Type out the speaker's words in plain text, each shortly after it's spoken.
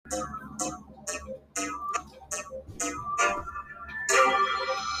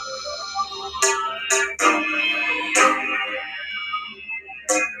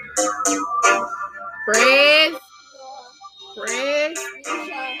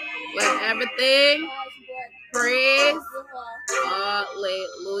Let everything praise.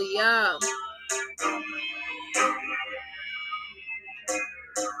 Hallelujah.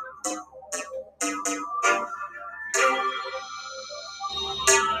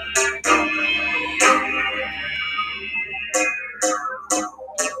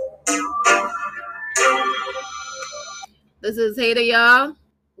 This is Elah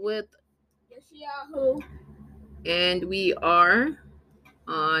with Yeshayahu. And we are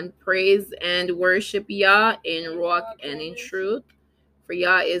on praise and worship Yah in rock and in truth. For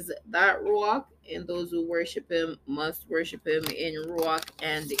Yah is that rock, and those who worship him must worship him in rock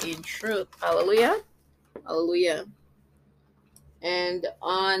and in truth. Hallelujah. Hallelujah. And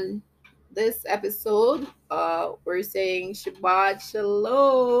on this episode, we're saying Shabbat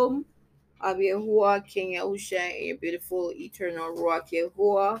Shalom of Yahuwah, King Yahusha, and your beautiful eternal rock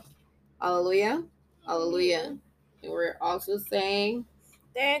Yahuwah. Hallelujah. Hallelujah. And we're also saying,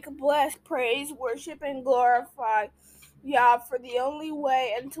 Thank, bless, praise, worship, and glorify Yah for the only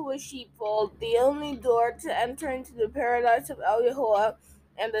way into a sheepfold, the only door to enter into the paradise of El Yahuwah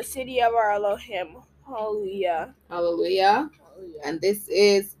and the city of our Elohim. Hallelujah. Hallelujah. And this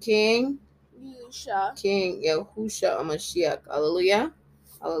is King Yahusha. King Yahusha Amashiach. Hallelujah.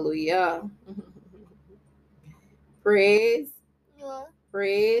 Hallelujah. Praise.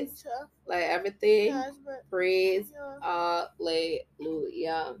 Praise. Like everything. Praise.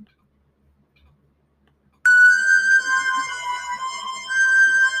 Hallelujah.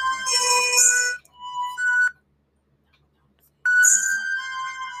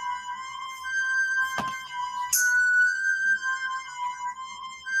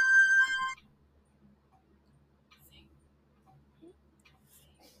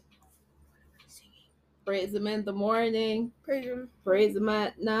 Praise him in the morning. Praise him. Praise him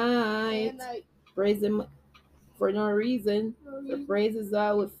at night. Praise him for no reason. The praises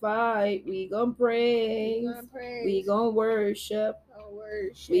I would fight. We gon' praise. We gon' worship.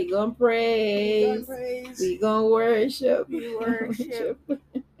 We gon' praise. We gon' worship. We worship.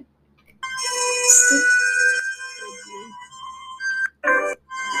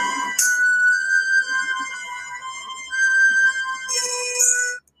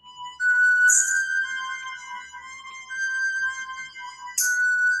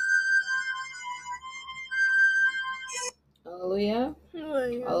 Hallelujah.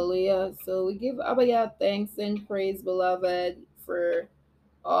 Hallelujah. So we give Abba Yah thanks and praise, beloved, for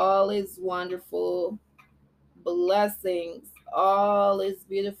all his wonderful blessings, all his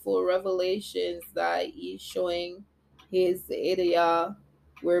beautiful revelations that he's showing his Elah,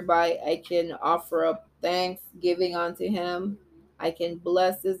 whereby I can offer up thanksgiving unto him. I can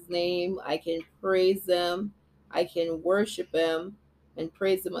bless his name. I can praise him. I can worship him and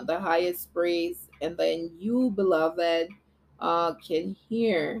praise him at the highest praise. And then you, beloved, can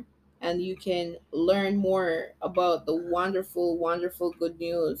hear and you can learn more about the wonderful, wonderful good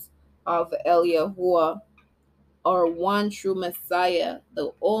news of El Yahuwah, our one true Messiah,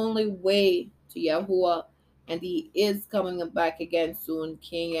 the only way to Yahuwah, and he is coming back again soon,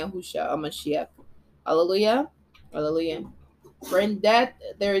 King Yahusha Amashiach. Hallelujah. Hallelujah. For in death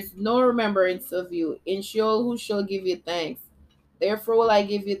there is no remembrance of you. In Sheol who shall give you thanks? Therefore will I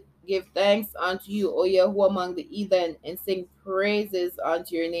give thanks unto you, O Yahuwah, among the heathen, and sing praises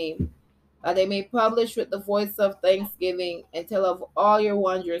unto your name, that they may publish with the voice of thanksgiving and tell of all your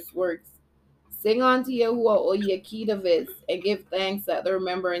wondrous works. Sing unto Yahuwah, O ye Kedavids, and give thanks at the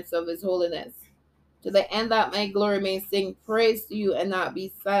remembrance of his holiness, to the end that my glory may sing praise to you and not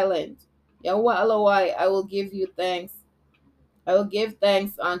be silent. Yahuwah Eloi, I will give you thanks. I will give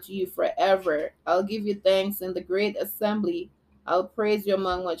thanks unto you forever. I'll give you thanks in the great assembly. I'll praise you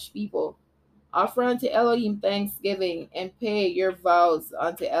among much people. Offer unto Elohim thanksgiving, and pay your vows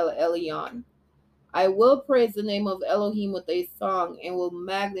unto El Elyon. I will praise the name of Elohim with a song, and will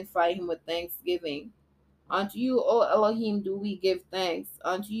magnify him with thanksgiving. Unto you, O Elohim, do we give thanks.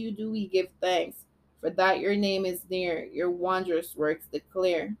 Unto you do we give thanks, for that your name is near, your wondrous works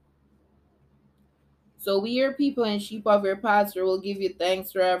declare. So we, your people and sheep of your pasture, will give you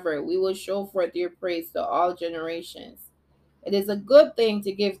thanks forever. We will show forth your praise to all generations. It is a good thing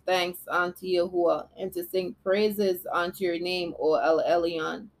to give thanks unto Yahuwah, and to sing praises unto your name, O El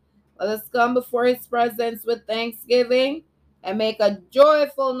Elyon. Let us come before his presence with thanksgiving, and make a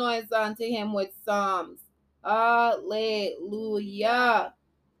joyful noise unto him with psalms. Hallelujah.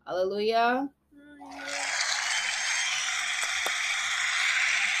 Hallelujah.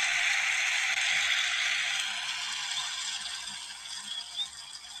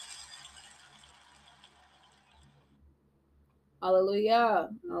 Hallelujah.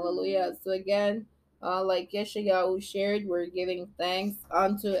 Hallelujah. So again, Like Yeshayahu shared, we're giving thanks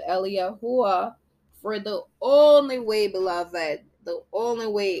unto Eliyahuah for the only way, beloved, the only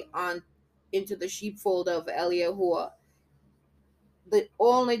way on into the sheepfold of Eliyahuah, the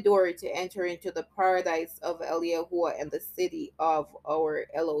only door to enter into the paradise of Eliyahuah and the city of our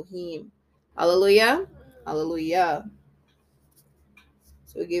Elohim. Hallelujah. Hallelujah.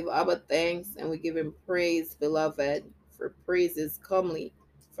 So we give Abba thanks and we give him praise, beloved, for praise is comely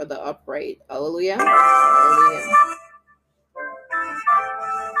for the upright. Hallelujah. Hallelujah.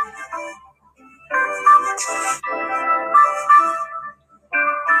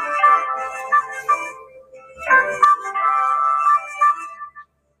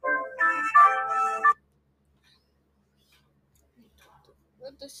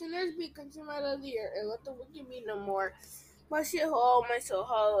 Let the sinners be consumed out of the earth, and let the wicked be no more. Bless Yehovah, my soul,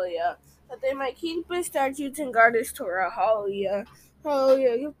 hallelujah. That they might keep his statutes and guard his Torah, hallelujah.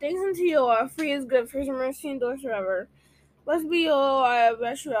 Hallelujah. Give thanks unto Yehovah, for he is good, for his mercy endures forever. Blessed be Yehovah, I have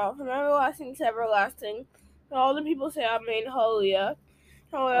Yeshua, from everlasting to everlasting. And all the people say amen, hallelujah.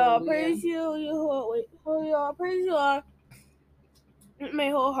 Hallelujah. Praise you, Yehovah. Wait, hallelujah. Praise you, Lord. My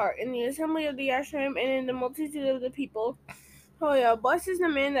whole heart, in the assembly of the Yashrim, and in the multitude of the people. Hallelujah. Blessed is the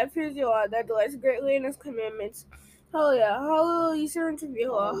man that fears Elah, that delights greatly in his commandments. Hallelujah. Hallelujah, servant of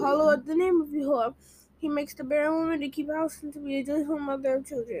Elah. Hallelujah, the name of Elah. He makes the barren woman to keep house and to be a joyful mother of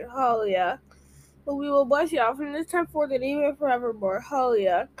children. Hallelujah. But we will bless you from this time forth and even forevermore.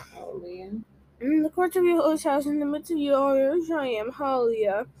 Hallelujah. Hallelujah. In the courts of Eloh's house, in the midst of you, all Yerushalayim.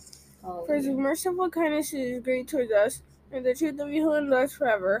 Hallelujah. For his merciful kindness is great towards us, and the truth of Yehovah endures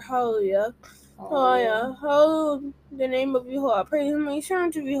forever. Hallelujah. Hallelujah. Hallelujah. The name of Yehovah. Praise him, the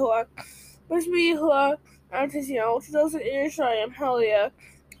servant of Yehovah. Blessed be Yehovah, our Tzion, which dwells in Yerushalayim. Hallelujah.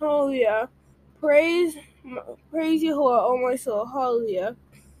 Hallelujah. Praise Yehovah, O my soul. Hallelujah.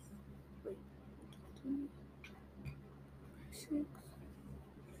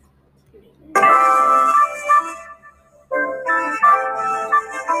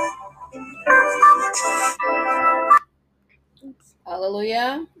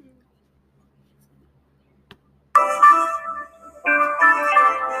 Hallelujah.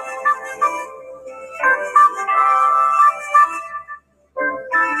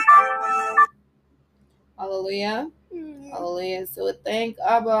 Hallelujah. Hallelujah. So thank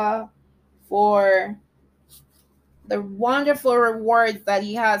Abba for the wonderful rewards that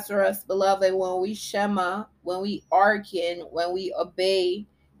he has for us, beloved, when we shema, when we hearken, when we obey,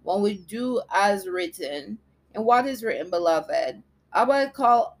 when we do as written. And what is written, beloved? Abba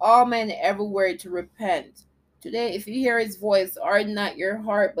call all men everywhere to repent. Today, if you hear his voice, harden not your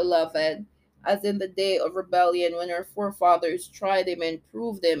heart, beloved, as in the day of rebellion when our forefathers tried him and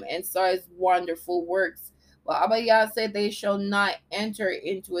proved him and saw his wonderful works. But Abba Yah said they shall not enter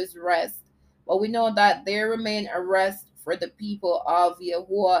into his rest. But we know that there remain a rest for the people of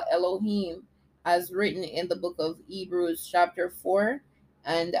Yahuwah Elohim, as written in the book of Hebrews, chapter 4,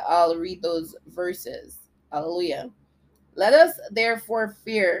 and I'll read those verses. Hallelujah. Let us therefore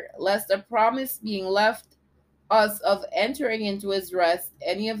fear, lest the promise being left us of entering into his rest,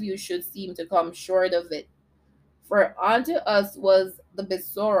 any of you should seem to come short of it. For unto us was the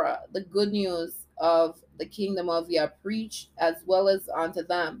Besorah, the good news of the kingdom of Yah, preached as well as unto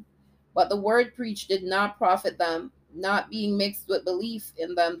them. But the word preached did not profit them, not being mixed with belief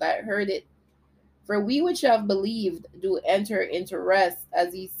in them that heard it. For we which have believed do enter into rest,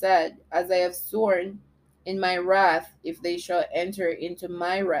 as he said, as I have sworn in my wrath, if they shall enter into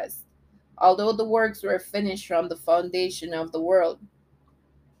my rest, although the works were finished from the foundation of the world.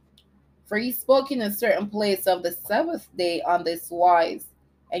 For he spoke in a certain place of the seventh day on this wise,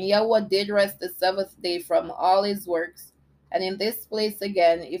 and Yahweh did rest the seventh day from all his works, and in this place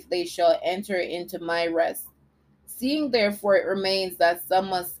again, if they shall enter into my rest. Seeing therefore it remains that some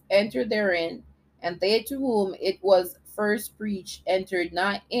must enter therein, and they to whom it was first preached entered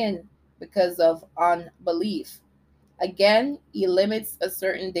not in because of unbelief. Again, he limits a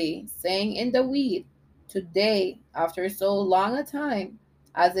certain day, saying in the weed, today, after so long a time,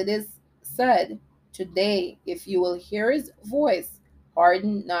 as it is said, today, if you will hear his voice,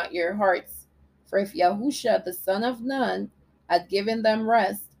 harden not your hearts. For if Yahusha the son of Nun had given them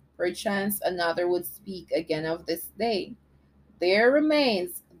rest, perchance another would speak again of this day. There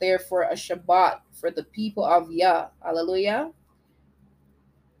remains therefore a Shabbat for the people of Yah. Hallelujah.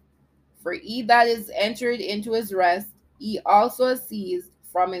 For he that is entered into his rest, he also ceased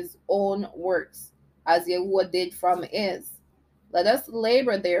from his own works, as Yahuwah did from his. Let us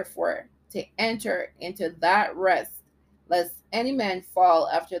labor, therefore, to enter into that rest, lest any man fall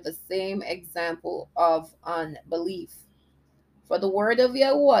after the same example of unbelief. For the word of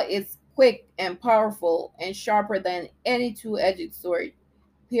Yahuwah is quick and powerful, and sharper than any two-edged sword,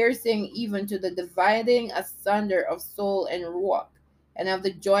 piercing even to the dividing asunder of soul and ruach, and of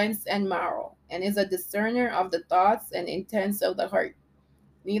the joints and marrow, and is a discerner of the thoughts and intents of the heart.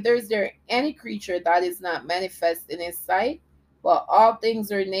 Neither is there any creature that is not manifest in his sight, but all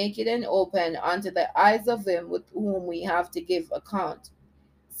things are naked and open unto the eyes of him with whom we have to give account.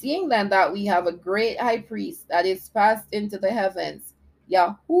 Seeing then that we have a great high priest that is passed into the heavens,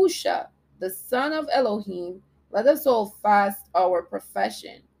 Yahusha, the Son of Elohim, let us hold fast our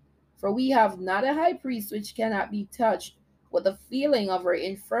profession. For we have not a high priest which cannot be touched with the feeling of our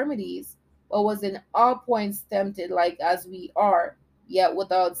infirmities, but was in all points tempted like as we are, yet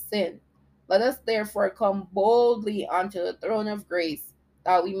without sin. Let us therefore come boldly unto the throne of grace,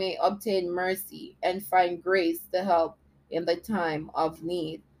 that we may obtain mercy and find grace to help in the time of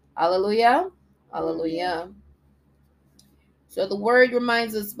need. Hallelujah. Hallelujah. So the word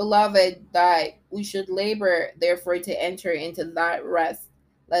reminds us, beloved, that we should labor, therefore, to enter into that rest,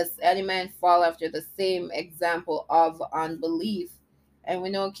 lest any man fall after the same example of unbelief. And we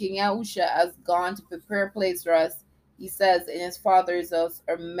know King Yahusha has gone to prepare a place for us. He says, in his father's house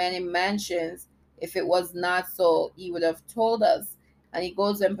are many mansions. If it was not so, he would have told us. And he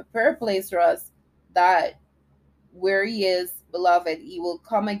goes and prepare a place for us, that where he is, beloved, he will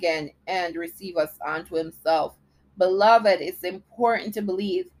come again and receive us unto himself. Beloved, it's important to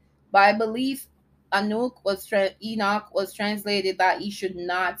believe. By belief, Enoch was translated that he should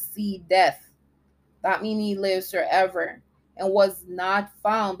not see death. That means he lives forever, and was not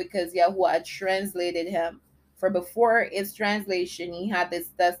found because Yahweh had translated him. For before his translation, he had this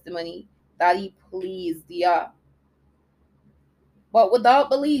testimony that he pleased Yah. But without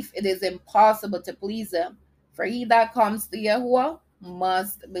belief, it is impossible to please him. For he that comes to Yahuwah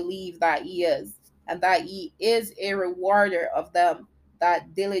must believe that he is, and that he is a rewarder of them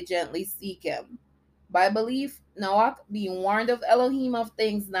that diligently seek him. By belief, Noach, being warned of Elohim of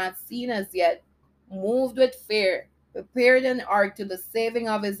things not seen as yet, moved with fear, prepared an ark to the saving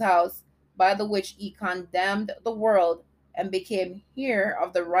of his house, by the which he condemned the world, and became heir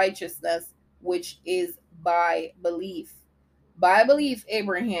of the righteousness which is by belief. By belief,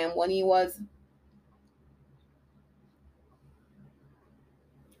 Abraham, when he was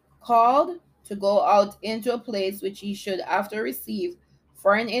called to go out into a place which he should after receive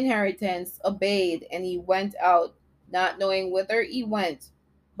for an inheritance, obeyed, and he went out, not knowing whither he went.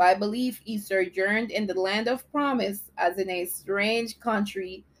 By belief, he sojourned in the land of promise, as in a strange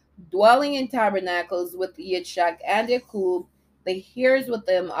country, dwelling in tabernacles with Yitzchak and Jacob, the heirs with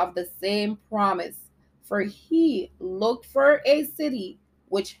them of the same promise. For he looked for a city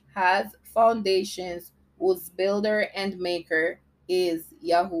which has foundations, whose builder and maker is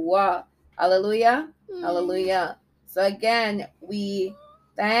Yahuwah. Hallelujah. Hallelujah. So again, we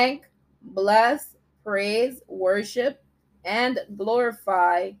thank, bless, praise, worship, and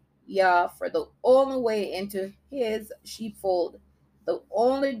glorify Yah for the only way into his sheepfold, the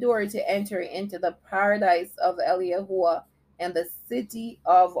only door to enter into the paradise of Eliyahuah and the city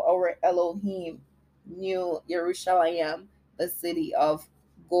of our Elohim, New Jerusalem, the city of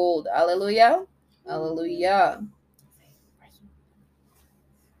gold. Hallelujah. Hallelujah.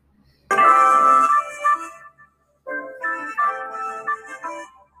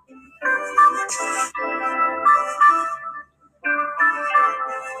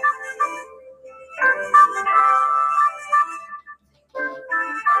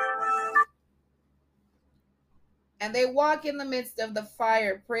 And they walk in the midst of the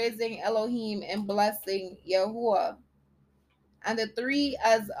fire, praising Elohim and blessing Yahuwah. And the three,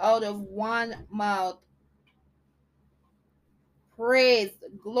 as out of one mouth, praised,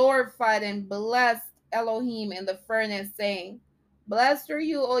 glorified, and blessed Elohim in the furnace, saying, Blessed are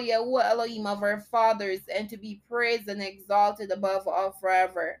you, O Yahuwah Elohim of our fathers, and to be praised and exalted above all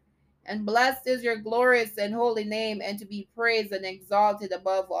forever. And blessed is your glorious and holy name, and to be praised and exalted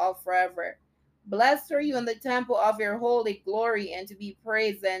above all forever. Blessed are you in the temple of your holy glory, and to be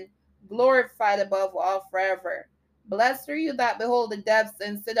praised and glorified above all forever. Blessed are you that behold the depths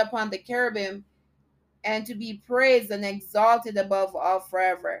and sit upon the cherubim, and to be praised and exalted above all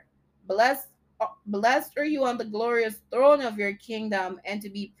forever. Blessed are you on the glorious throne of your kingdom, and to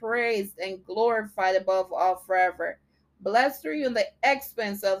be praised and glorified above all forever. Blessed are you in the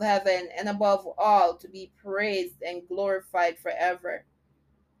expanse of heaven, and above all to be praised and glorified forever.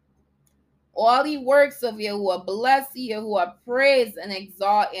 All ye works of Yahuwah, bless Yahuwah, praise and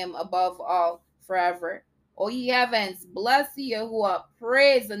exalt him above all forever. O ye heavens, bless Yahuwah,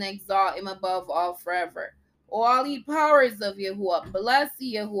 praise and exalt him above all forever. O all ye powers of Yahuwah, bless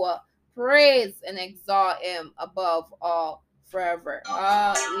Yahuwah, praise and exalt him above all forever.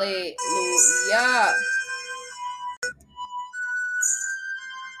 Hallelujah.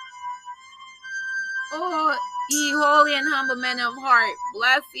 Oh, ye holy and humble men of heart,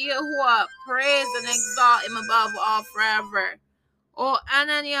 bless Yahuwah, praise and exalt him above all forever. O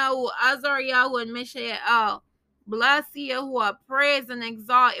Ananiyahu, Azariyahu, and Mishael, bless Yahuwah, praise and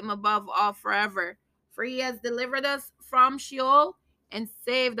exalt him above all forever. For he has delivered us from Sheol and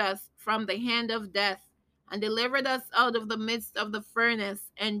saved us from the hand of death, and delivered us out of the midst of the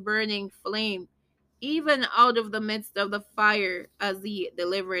furnace and burning flame, even out of the midst of the fire, as he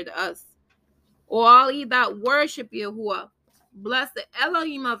delivered us. O all ye that worship Yahuwah, bless the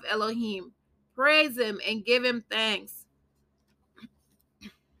Elohim of Elohim, praise him and give him thanks.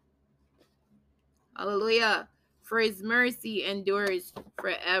 Hallelujah. For his mercy endures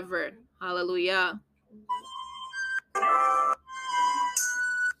forever. Hallelujah.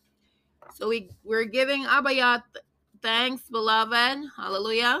 So we're giving Abba thanks, beloved.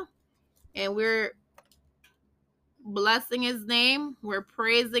 Hallelujah. And we're blessing his name. We're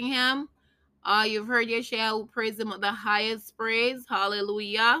praising him. You've heard Yeshua praise him with the highest praise.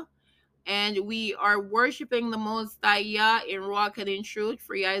 Hallelujah. And we are worshiping the Most High Yah in rock and in truth.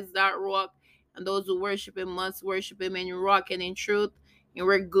 For Yah is that rock, and those who worship him must worship him in rock and in truth. And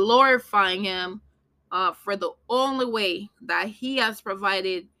we're glorifying him for the only way that he has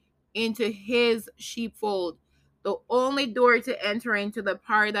provided into his sheepfold, the only door to enter into the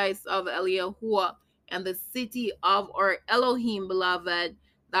paradise of Eliyahuah and the city of our Elohim, beloved,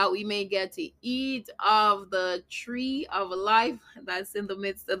 that we may get to eat of the tree of life that's in the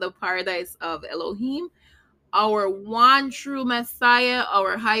midst of the paradise of Elohim, our one true Messiah,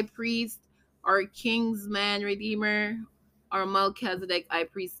 our high priest, our kingsman redeemer, our Melchizedek high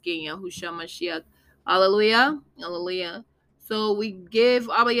priest king, Yahushua Mashiach. Hallelujah. Hallelujah. So we give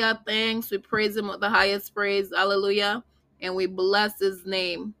Abba thanks, we praise him with the highest praise, hallelujah, and we bless his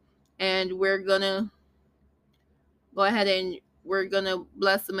name. And we're gonna go ahead and we're gonna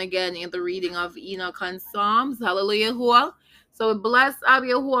bless him again in the reading of Enoch and Psalms. Hallelujah. So bless Abba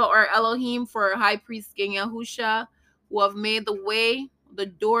Yahuwah or Elohim for High Priest King Yahusha, who have made the way, the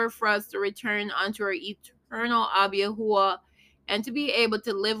door for us to return unto our eternal Abba Yahuwah, and to be able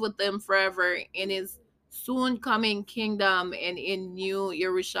to live with them forever in his soon coming kingdom and in New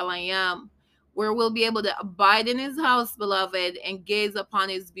Jerusalem, where we'll be able to abide in his house, beloved, and gaze upon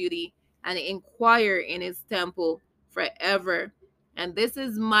his beauty and inquire in his temple forever. And this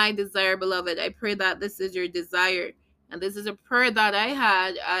is my desire, beloved. I pray that this is your desire. And this is a prayer that I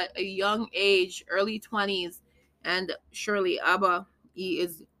had at a young age, early 20s. And surely Abba, he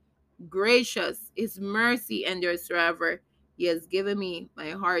is gracious. His mercy endures forever. He has given me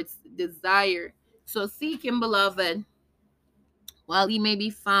my heart's desire. So seek him, beloved, while he may be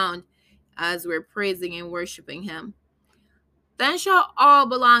found, as we're praising and worshiping him. Then shall all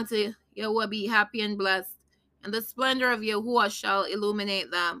belong to Yahweh be happy and blessed, and the splendor of Yahuwah shall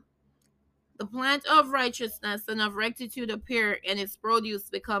illuminate them. The plant of righteousness and of rectitude appear, and its produce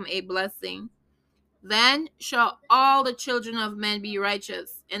become a blessing. Then shall all the children of men be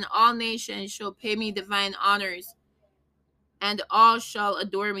righteous, and all nations shall pay me divine honors, and all shall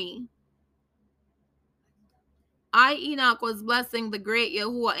adore me. I, Enoch, was blessing the great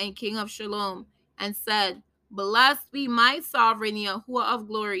Yahuwah and King of Shalom, and said, Blessed be my sovereign Yahuwah of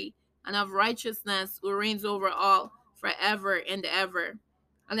glory and of righteousness, who reigns over all forever and ever.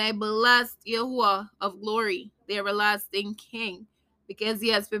 And I blessed Yahuwah of glory, the everlasting King, because he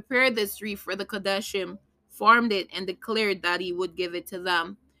has prepared this tree for the Kadeshim, formed it, and declared that he would give it to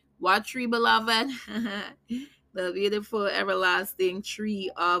them. What tree, beloved? The beautiful everlasting tree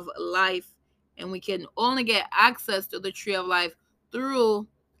of life. And we can only get access to the tree of life through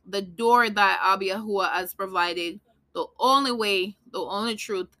the door that Abba Yahuwah has provided. The only way, the only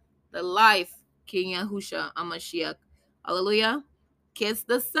truth, the life, King Yahusha Amashiach. Hallelujah. Kiss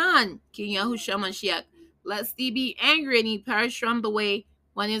the Son, King Yahusha Amashiach. Lest he be angry and he perish from the way,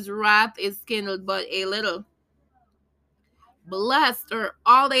 when his wrath is kindled but a little. Blessed are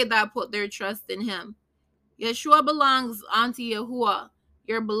all they that put their trust in him. Yeshua belongs unto Yahuwah.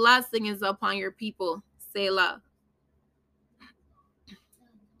 Your blessing is upon your people. Selah.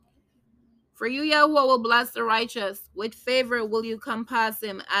 For you, Yahuwah, will bless the righteous. With favor will you compass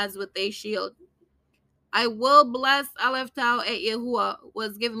him as with a shield. I will bless Aleph Tau at Yahuwah, who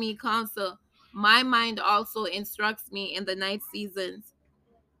has given me counsel. My mind also instructs me in the night seasons.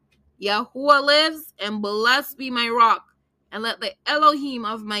 Yahuwah lives, and blessed be my rock, and let the Elohim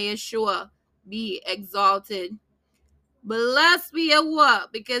of my Yeshua be exalted. Blessed be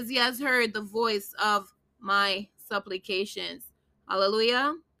Yahuwah, because he has heard the voice of my supplications.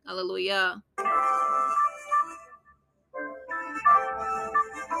 Hallelujah. Hallelujah.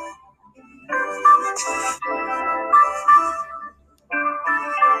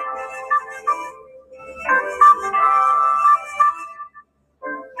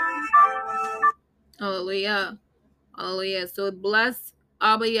 Hallelujah. Hallelujah. So bless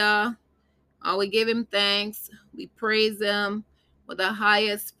Abba. We give him thanks. We praise him with the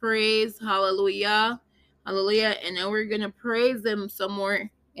highest praise. Hallelujah. Hallelujah. And then we're going to praise him some more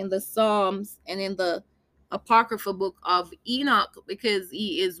in the Psalms and in the Apocryphal book of Enoch because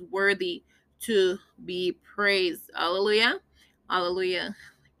he is worthy to be praised. Hallelujah. Hallelujah.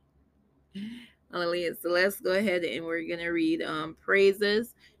 Hallelujah. So let's go ahead and we're going to read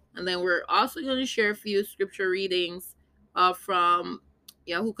praises. And then we're also going to share a few scripture readings from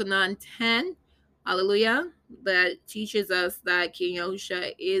Yahukanan 10. Hallelujah. That teaches us that King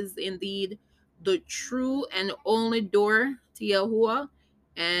Yahusha is indeed the true and only door to Yahuwah.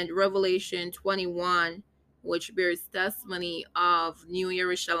 And Revelation 21, which bears testimony of New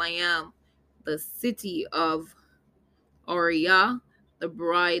Jerusalem, the city of Oriah, the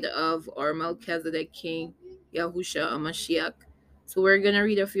bride of our Melchizedek King, Yahusha Mashiach. So we're going to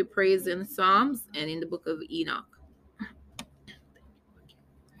read a few praise in Psalms and in the book of Enoch.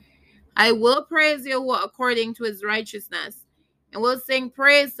 I will praise Yahuwah according to his righteousness, and will sing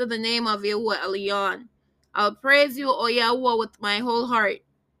praise to the name of Yahuwah Elion. I will praise you, O Yahuwah, with my whole heart.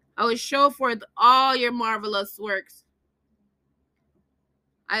 I will show forth all your marvelous works.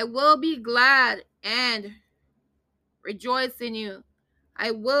 I will be glad and rejoice in you.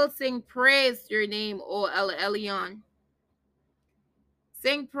 I will sing praise to your name, O Elion.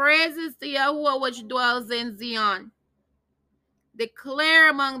 Sing praises to Yahuwah which dwells in Zion. Declare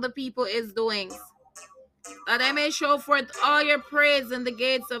among the people his doings, that I may show forth all your praise in the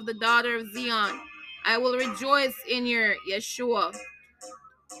gates of the daughter of Zion. I will rejoice in your Yeshua.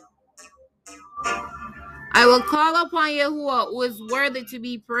 I will call upon Yahuwah who is worthy to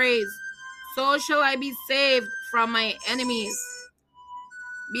be praised. So shall I be saved from my enemies.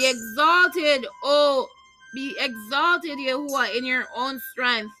 Be exalted, Yahuwah, in your own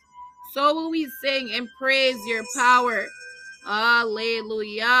strength. So will we sing and praise your power.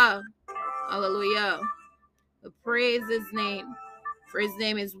 Hallelujah. Hallelujah. Praise his name, for his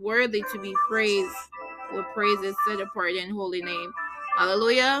name is worthy to be praised. We'll praise his set apart and holy name.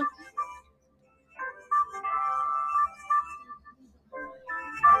 Hallelujah.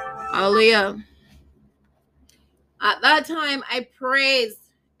 Hallelujah. At that time I praised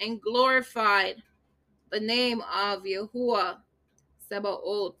and glorified the name of Yahuwah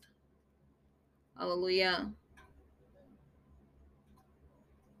Sabaoth. Hallelujah.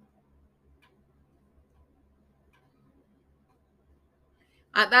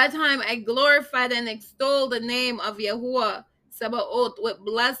 At that time I glorified and extolled the name of Yahuwah Sabaoth with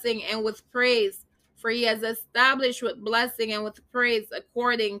blessing and with praise, for he has established with blessing and with praise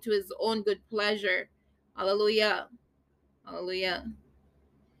according to his own good pleasure. Hallelujah. Hallelujah.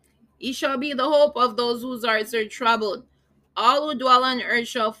 He shall be the hope of those whose hearts are troubled. All who dwell on earth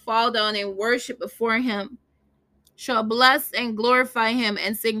shall fall down and worship before him, shall bless and glorify him,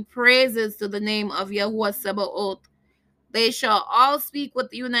 and sing praises to the name of Yahuwah Sabaoth. They shall all speak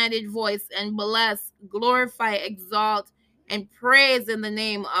with united voice and bless, glorify, exalt, and praise in the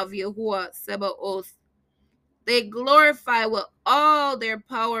name of Yahuwah Sabaoth. They glorify with all their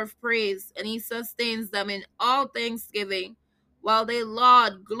power of praise, and he sustains them in all thanksgiving, while they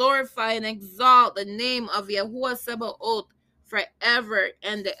laud, glorify, and exalt the name of Yahuwah Sabaoth forever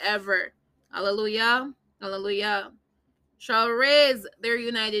and ever. Hallelujah. Hallelujah. Shall raise their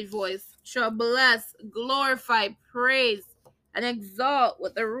united voice, shall bless, glorify, praise, and exalt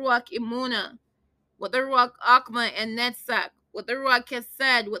with the Ruach Imuna, with the Ruach Akma and Netzach, with the Ruach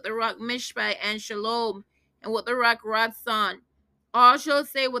Kesed, with the Ruach Mishpai and Shalom, and with the Ruach Ratsan. All shall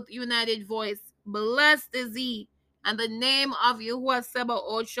say with united voice, blessed is he, and the name of Yahuwah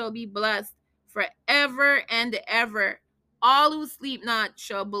Sabaoth shall be blessed forever and ever. All who sleep not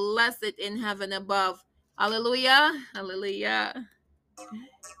shall bless it in heaven above. Hallelujah. Hallelujah.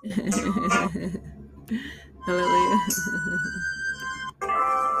 Hallelujah.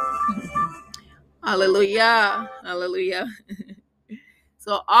 Hallelujah. Hallelujah.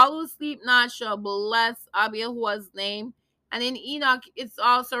 So all who sleep not shall bless Yahuwah's name. And in Enoch, it's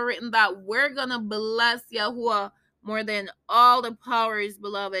also written that we're going to bless Yahuwah more than all the powers,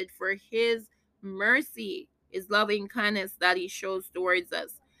 beloved, for his mercy, his loving kindness that he shows towards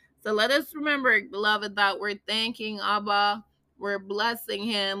us. So let us remember, beloved, that we're thanking Abba, we're blessing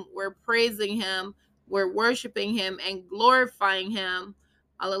him, we're praising him, we're worshiping him and glorifying him.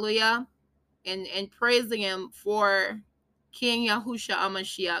 Hallelujah. And praising him for King Yahusha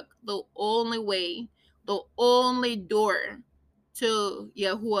Amashiach, the only way, the only door to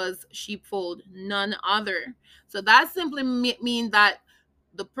Yahuwah's sheepfold, none other. So that simply means that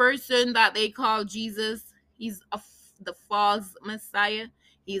the person that they call Jesus, he's the false Messiah,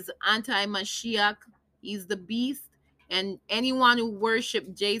 he's anti-Mashiach, he's the beast, and anyone who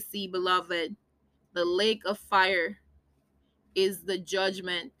worship JC, beloved, the lake of fire is the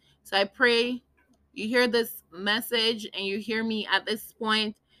judgment. So I pray you hear this message and you hear me at this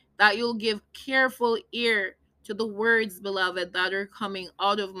point, that you'll give careful ear to the words, beloved, that are coming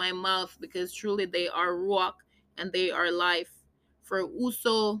out of my mouth, because truly they are ruach and they are life. For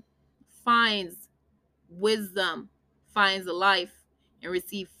whoso finds wisdom finds life and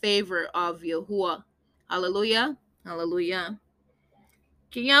receive favor of Yahuwah. Hallelujah. Hallelujah.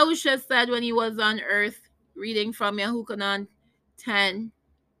 King Yahusha said when he was on earth, reading from Yahukanan 10,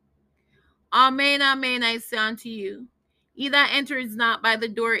 Amen, amen, I say unto you, he that enters not by the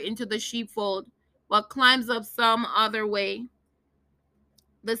door into the sheepfold, but climbs up some other way,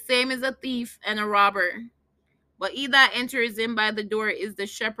 the same is a thief and a robber. But he that enters in by the door is the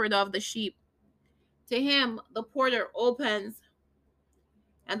shepherd of the sheep. To him the porter opens,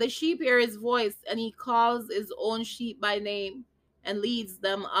 and the sheep hear his voice, and he calls his own sheep by name, and leads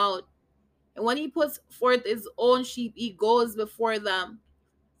them out. And when he puts forth his own sheep, he goes before them,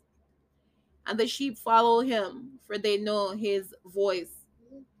 and the sheep follow him, for they know his voice.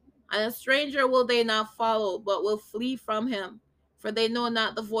 And a stranger will they not follow, but will flee from him, for they know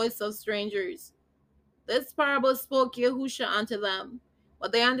not the voice of strangers. This parable spoke Yahusha unto them,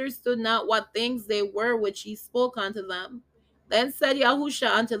 but they understood not what things they were which he spoke unto them. Then said Yahusha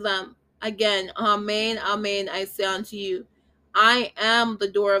unto them again, Amen, amen, I say unto you, I am the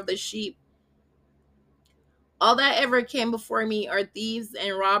door of the sheep. All that ever came before me are thieves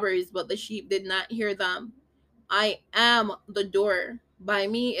and robbers, but the sheep did not hear them. I am the door. By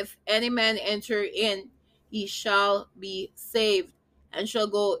me, if any man enter in, he shall be saved, and shall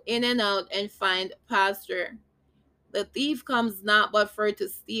go in and out and find pasture. The thief comes not but for to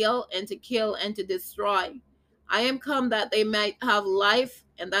steal and to kill and to destroy. I am come that they might have life,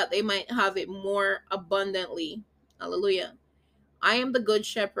 and that they might have it more abundantly. Hallelujah. I am the good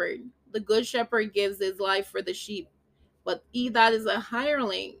shepherd. The good shepherd gives his life for the sheep. But he that is a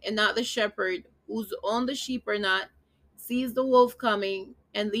hireling, and not the shepherd, whose own the sheep are not, sees the wolf coming,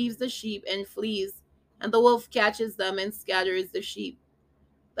 and leaves the sheep and flees, and the wolf catches them and scatters the sheep.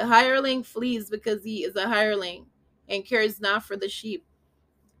 The hireling flees because he is a hireling, and cares not for the sheep.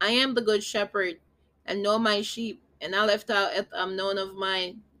 I am the good shepherd, and know my sheep, and I left out am known of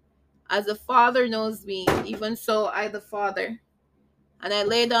mine. As the Father knows me, even so I the Father, and I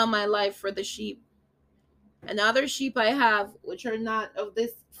lay down my life for the sheep. And other sheep I have, which are not of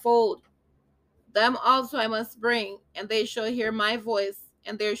this fold. Them also I must bring, and they shall hear my voice,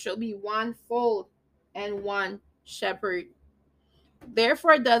 and there shall be one fold and one shepherd.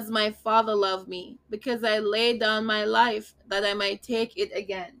 Therefore does my Father love me, because I lay down my life, that I might take it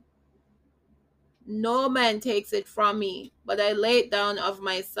again. No man takes it from me, but I lay it down of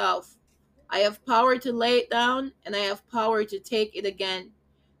myself. I have power to lay it down, and I have power to take it again.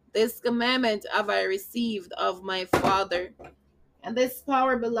 This commandment have I received of my Father. And this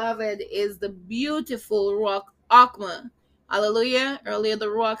power, beloved, is the beautiful rock Akma. Hallelujah. Earlier the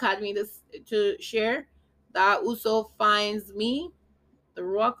rock had me to share that whoso finds me, the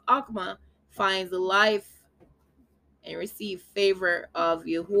rock Akma, finds life and receive favor of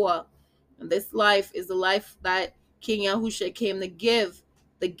Yahuwah. And this life is the life that King Yahusha came to give,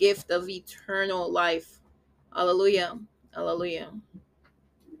 the gift of eternal life. Hallelujah. Hallelujah.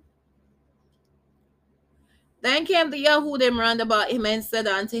 Then came the Yahudim round about him and said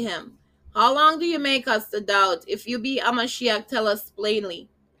unto him, How long do you make us to doubt? If you be a Mashiach, tell us plainly.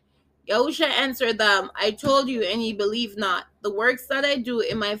 Yahusha answered them, I told you, and ye believe not. The works that I do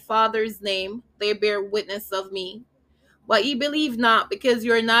in my Father's name, they bear witness of me. But ye believe not, because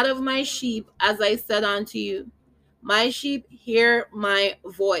you are not of my sheep, as I said unto you. My sheep hear my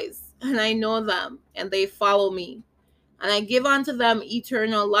voice, and I know them, and they follow me. And I give unto them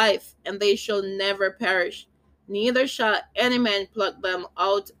eternal life, and they shall never perish, neither shall any man pluck them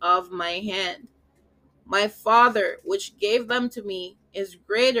out of my hand. My Father, which gave them to me, is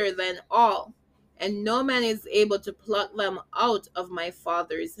greater than all, and no man is able to pluck them out of my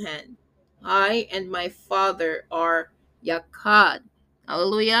Father's hand. I and my Father are Yakad.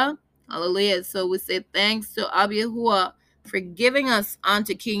 Hallelujah. Hallelujah. So we say thanks to Abba Yahuwah for giving us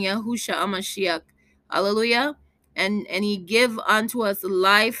unto King Yahusha Amashiach. Hallelujah. And he give unto us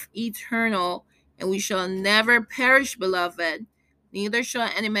life eternal, and we shall never perish, beloved. Neither shall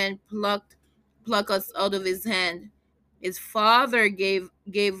any man pluck us out of his hand. His Father gave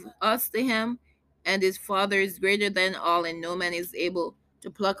us to him, and his Father is greater than all, and no man is able to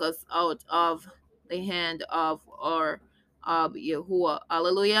pluck us out of the hand of our of Yahuwah.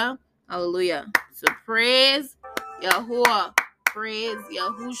 Hallelujah. Hallelujah. So praise Yahuwah. Praise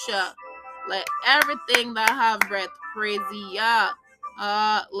Yahusha. Let everything that have breath praise Yah.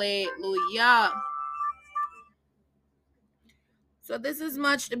 Hallelujah. So this is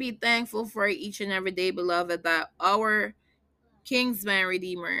much to be thankful for each and every day, beloved, that our Kingsman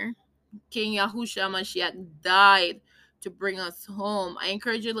Redeemer, King Yahushua Mashiach, died to bring us home. I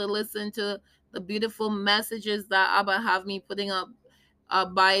encourage you to listen to the beautiful messages that Abba have me putting up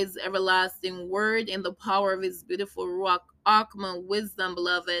by his everlasting word in the power of his beautiful Ruach Akma wisdom,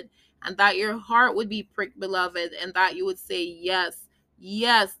 beloved, and that your heart would be pricked, beloved, and that you would say yes,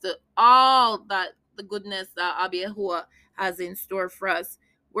 yes to all that the goodness that Abba Yahuwah has in store for us.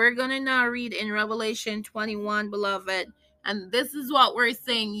 We're going to now read in Revelation 21, beloved, and this is what we're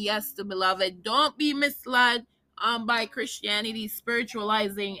saying yes to, beloved. Don't be misled by Christianity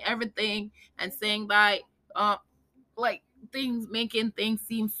spiritualizing everything and saying that like things, making things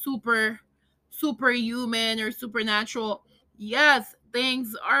seem superhuman or supernatural. Yes,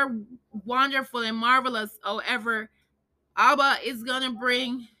 things are wonderful and marvelous. However, Abba is gonna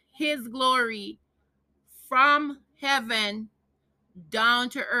bring his glory from heaven down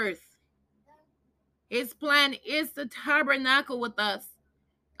to earth. His plan is to tabernacle with us.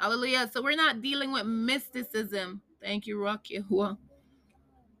 Hallelujah. So we're not dealing with mysticism. Thank you, Rocky.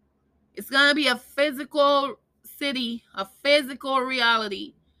 It's going to be a physical city, a physical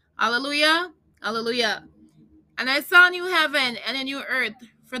reality. Hallelujah. Hallelujah. And I saw a new heaven and a new earth,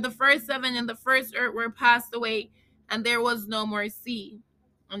 for the first heaven and the first earth were passed away, and there was no more sea.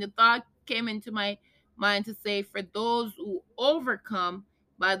 And the thought came into my mind to say, for those who overcome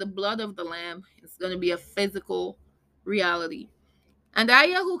by the blood of the Lamb, it's going to be a physical reality. And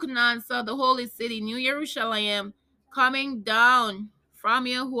Ayahukanan saw the holy city, New Jerusalem, coming down from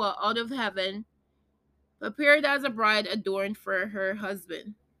Yahuwah out of heaven, prepared as a bride adorned for her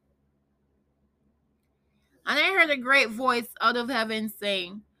husband. And I heard a great voice out of heaven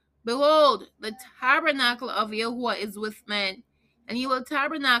saying, behold, the tabernacle of Yahuwah is with men, and he will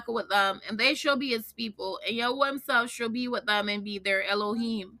tabernacle with them, and they shall be his people, and Yahuwah himself shall be with them and be their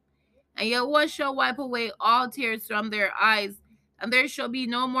Elohim. And Yahuwah shall wipe away all tears from their eyes, and there shall be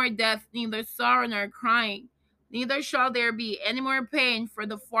no more death, neither sorrow nor crying, neither shall there be any more pain, for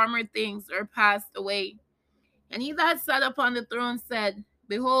the former things are passed away. And he that sat upon the throne said,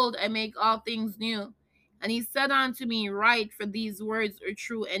 behold, I make all things new. And he said unto me, write, for these words are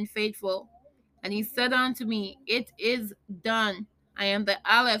true and faithful. And he said unto me, it is done. I am the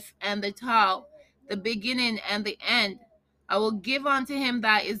Aleph and the Tau, the beginning and the end. I will give unto him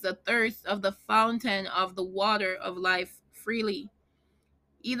that is the thirst of the fountain of the water of life freely.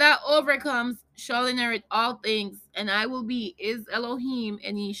 He that overcomes shall inherit all things, and I will be his Elohim,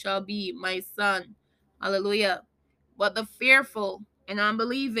 and he shall be my son. Hallelujah. But the fearful and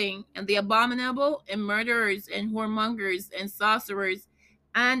unbelieving, and the abominable, and murderers, and whoremongers, and sorcerers,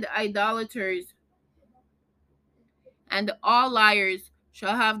 and idolaters, and all liars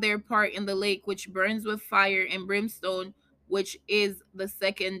shall have their part in the lake which burns with fire and brimstone, which is the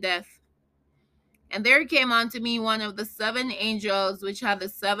second death. And there came unto me one of the seven angels which had the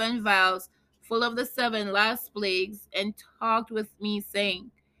seven vials full of the seven last plagues, and talked with me,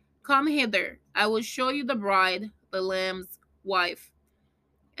 saying, come hither, I will show you the bride, the Lamb's wife.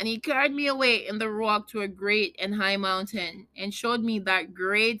 And he carried me away in the rock to a great and high mountain, and showed me that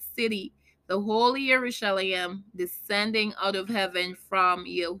great city, the holy Jerusalem, descending out of heaven from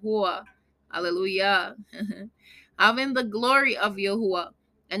Yahuwah. Hallelujah. Having the glory of Yahuwah.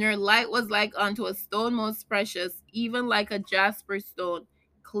 And her light was like unto a stone most precious, even like a jasper stone,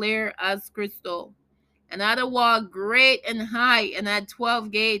 clear as crystal. And had a wall great and high, and had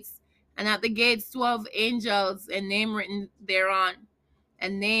 12 gates, and at the gates 12 angels, and names written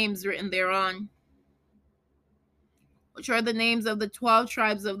thereon, which are the names of the 12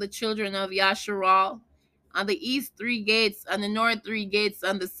 tribes of the children of Yasharal. On the east 3 gates, on the north 3 gates,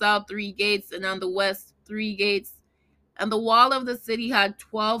 on the south 3 gates, and on the west 3 gates. And the wall of the city had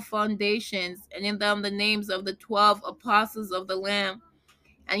 12 foundations, and in them the names of the 12 apostles of the Lamb.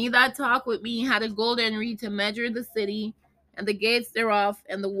 And he that talked with me had a golden reed to measure the city, and the gates thereof,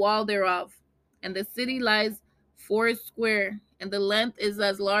 and the wall thereof. And the city lies 4 square, and the length is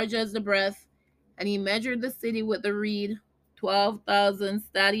as large as the breadth. And he measured the city with the reed, 12,000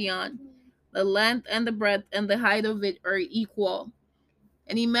 stadion. The length and the breadth and the height of it are equal.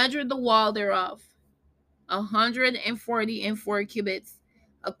 And he measured the wall thereof, 144 cubits,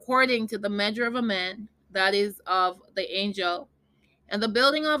 according to the measure of a man, that is, of the angel. And the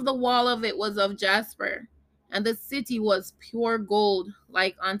building of the wall of it was of jasper, and the city was pure gold,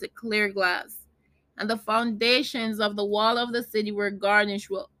 like unto clear glass. And the foundations of the wall of the city were garnished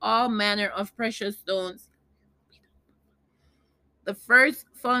with all manner of precious stones. The first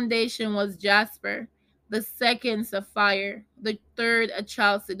foundation was jasper, the second sapphire, the third a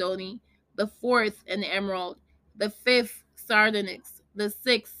chalcedony, the fourth an emerald, the fifth sardonyx, the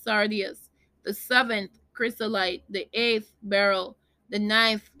sixth sardius, the seventh chrysolite, the eighth beryl, the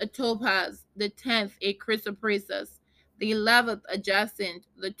ninth a topaz, the 10th a chrysoprasus, the 11th a jacinth,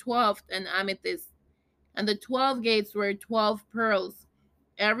 the 12th an amethyst. And the 12 gates were 12 pearls.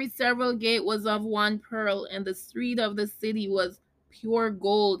 Every several gate was of one pearl, and the street of the city was pure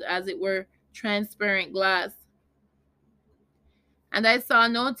gold, as it were transparent glass. And I saw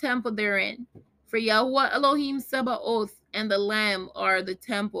no temple therein, for Yahweh Elohim Sabaoth and the Lamb are the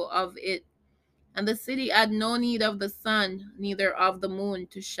temple of it. And the city had no need of the sun, neither of the moon,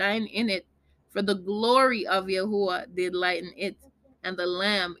 to shine in it, for the glory of Yahuwah did lighten it, and the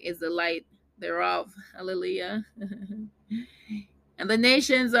Lamb is the light thereof. Hallelujah. And the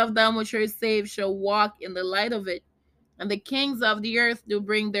nations of them which are saved shall walk in the light of it, and the kings of the earth do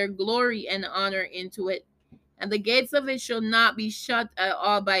bring their glory and honor into it. And the gates of it shall not be shut at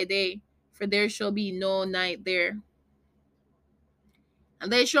all by day, for there shall be no night there.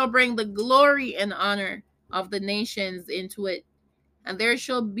 And they shall bring the glory and honor of the nations into it. And there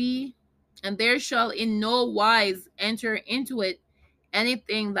shall in no wise enter into it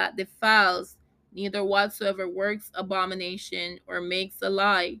anything that defiles, neither whatsoever works abomination or makes a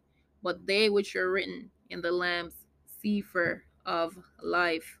lie, but they which are written in the Lamb's sefer of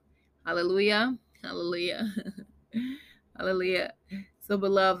life. Hallelujah. Hallelujah. Hallelujah. So,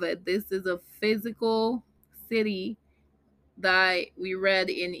 beloved, this is a physical city that we read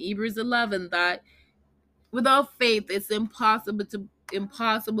in Hebrews 11, that without faith it's impossible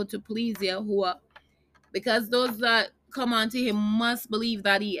to please Yahuwah, because those that come unto him must believe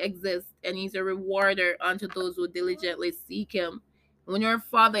that he exists, and he's a rewarder unto those who diligently seek him. When your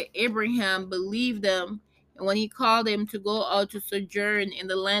father Abraham believed him, and when he called him to go out to sojourn in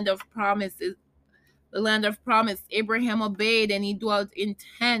the land of promise, Abraham obeyed, and he dwelt in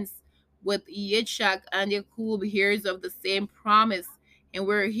tents with Yitzchak and Jacob, heirs of the same promise. And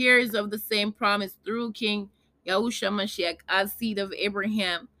we're heirs of the same promise through King Yahusha Mashiach as seed of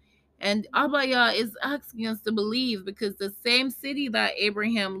Abraham. And Abaya is asking us to believe, because the same city that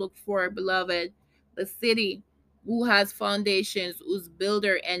Abraham looked for, beloved, the city who has foundations, whose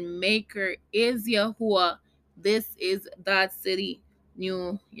builder and maker is Yahuwah, this is that city,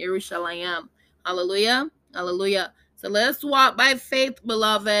 New Jerusalem. Hallelujah. Hallelujah. So let us walk by faith,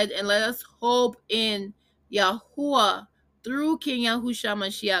 beloved, and let us hope in Yahuwah through King Yahusha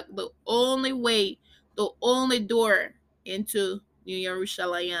Mashiach, the only way, the only door into New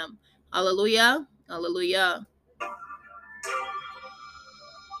Jerusalem. Hallelujah. Hallelujah.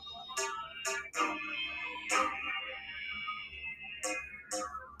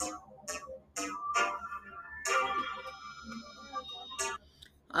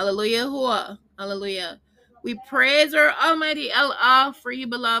 Hallelujah. Hua. Hallelujah. We praise our Almighty Elah for you,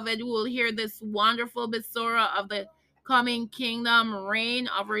 beloved, who will hear this wonderful Besorah of the coming kingdom reign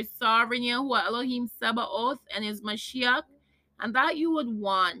of our sovereign Yahuwah Elohim Sabaoth and his Mashiach, and that you would,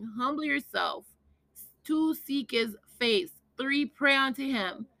 1, humble yourself, 2, seek his face, 3, pray unto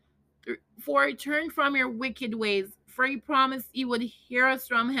him, 4, turn from your wicked ways, for he promised he would hear us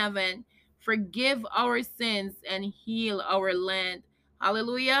from heaven, forgive our sins, and heal our land.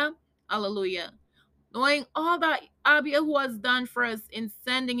 Hallelujah. Hallelujah. Knowing all that Abiyahu has done for us in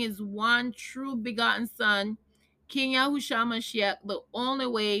sending his one true begotten Son, King Yahushua Mashiach, the only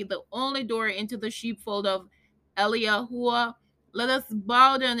way, the only door into the sheepfold of Eliyahuah, let us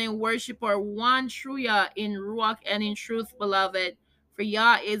bow down and worship our one true Yah in Ruach and in truth, beloved. For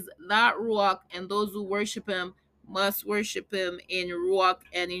Yah is that Ruach, and those who worship him must worship him in Ruach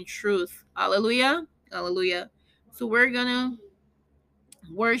and in truth. Hallelujah. Hallelujah. So we're gonna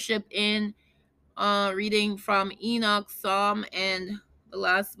worship in reading from Enoch, Psalm, and the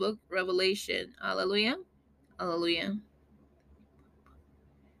last book, Revelation. Hallelujah. Hallelujah.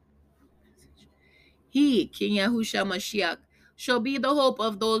 He, King Yahushua Mashiach, shall be the hope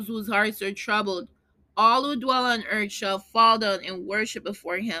of those whose hearts are troubled. All who dwell on earth shall fall down and worship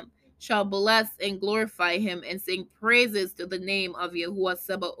before him, shall bless and glorify him, and sing praises to the name of Yahuwah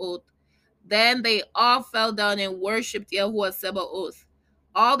Sabaoth. Then they all fell down and worshipped Yahuwah Sabaoth.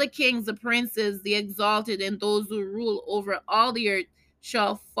 All the kings, the princes, the exalted, and those who rule over all the earth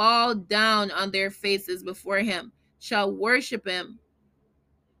shall fall down on their faces before him, shall worship him,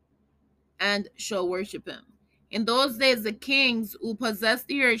 and shall worship him. In those days the kings who possess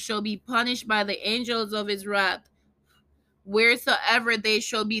the earth shall be punished by the angels of his wrath, wheresoever they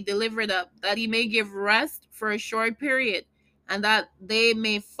shall be delivered up, that he may give rest for a short period, and that they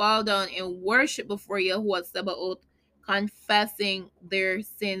may fall down and worship before Yahuwah Sabaoth, confessing their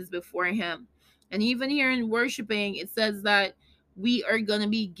sins before him. And even here in worshiping, it says that we are going to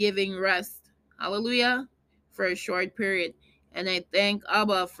be giving rest. Hallelujah. For a short period. And I thank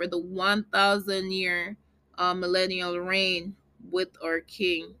Abba for the 1,000 year millennial reign with our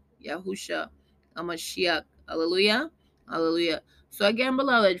King, Yahusha, Hamashiach. Hallelujah. Hallelujah. So again,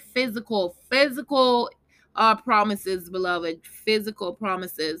 beloved, physical promises, beloved, physical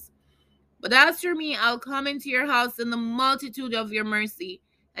promises. But as for me, I'll come into your house in the multitude of your mercy,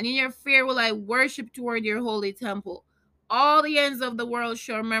 and in your fear will I worship toward your holy temple. All the ends of the world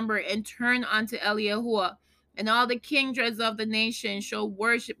shall remember and turn unto Eliyahuah, and all the kindreds of the nations shall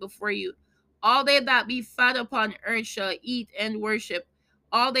worship before you. All they that be fat upon earth shall eat and worship.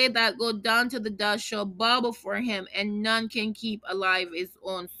 All they that go down to the dust shall bow before him, and none can keep alive his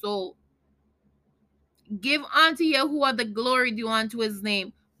own soul. Give unto Yahuwah the glory due unto his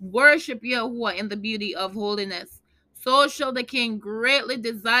name. Worship Yahuwah in the beauty of holiness. So shall the king greatly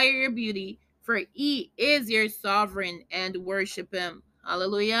desire your beauty, for he is your sovereign, and worship him.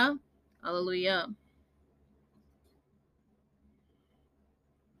 Hallelujah. Hallelujah.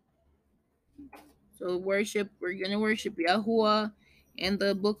 So we're going to worship Yahuwah in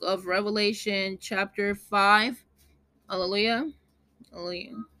the book of Revelation, chapter 5. Hallelujah.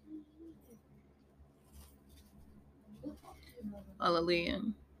 Hallelujah. Hallelujah.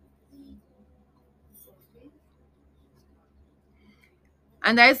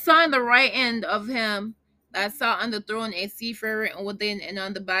 And I saw in the right hand of him that sat on the throne a sefer written within and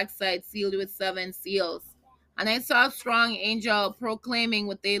on the backside, sealed with 7 seals. And I saw a strong angel proclaiming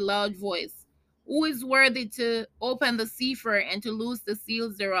with a loud voice, who is worthy to open the sefer and to loose the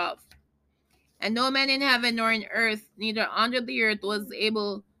seals thereof? And no man in heaven nor in earth, neither under the earth, was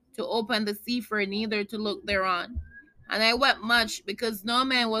able to open the sefer, neither to look thereon. And I wept much, because no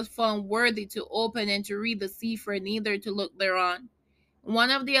man was found worthy to open and to read the sefer, neither to look thereon.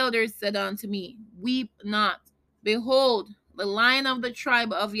 One of the elders said unto me, Weep not. Behold, the Lion of the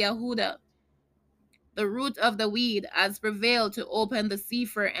tribe of Yehudah, the root of the weed, has prevailed to open the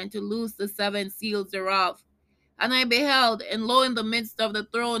sefer and to loose the 7 seals thereof. And I beheld, and lo, in the midst of the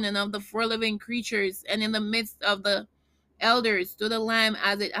throne and of the 4 living creatures, and in the midst of the elders, stood a lamb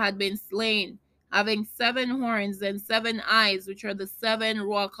as it had been slain, having 7 horns and 7 eyes, which are the 7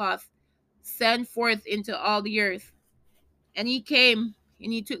 Ruachoth, sent forth into all the earth. And he came,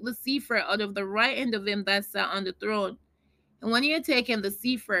 and he took the sefer out of the right hand of him that sat on the throne. And when he had taken the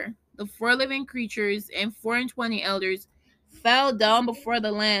sefer, the 4 living creatures and 24 elders fell down before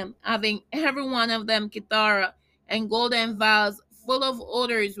the Lamb, having every one of them kithara and golden vials full of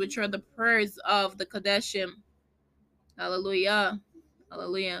odors, which are the prayers of the Kadeshim. Hallelujah.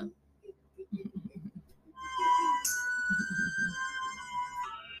 Hallelujah.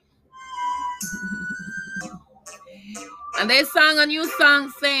 And they sang a new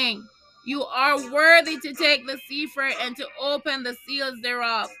song, saying, You are worthy to take the sefer and to open the seals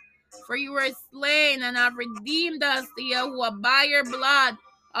thereof. For you were slain and have redeemed us to Yahuwah by your blood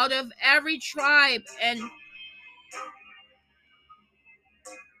out of every tribe and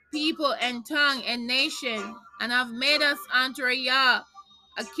people and tongue and nation, and have made us unto Yah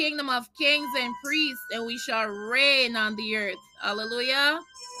a kingdom of kings and priests, and we shall reign on the earth. Hallelujah.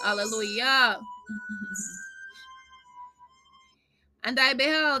 Hallelujah. And I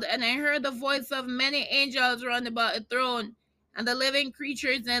beheld, and I heard the voice of many angels round about the throne, and the living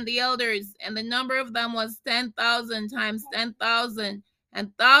creatures and the elders, and the number of them was 10,000 times 10,000,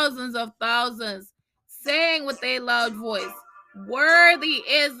 and thousands of thousands, saying with a loud voice, Worthy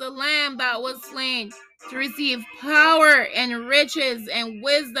is the Lamb that was slain to receive power and riches and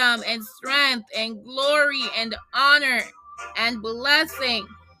wisdom and strength and glory and honor and blessing.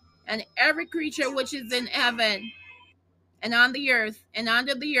 And every creature which is in heaven and on the earth, and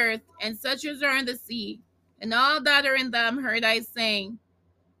under the earth, and such as are in the sea, and all that are in them, heard I saying,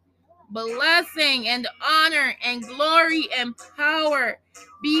 Blessing and honor and glory and power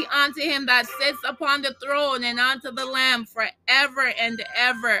be unto him that sits upon the throne and unto the Lamb forever and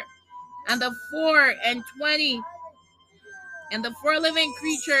ever. And the 4 living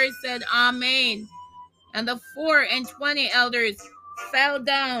creatures said, Amen. And the 24 elders fell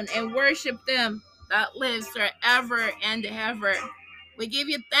down and worshipped him that lives forever and ever. We give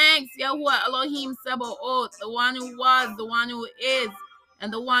you thanks, Yahuwah Elohim Sabaoth, the one who was, the one who is,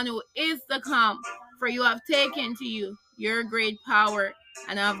 and the one who is to come. For you have taken to you your great power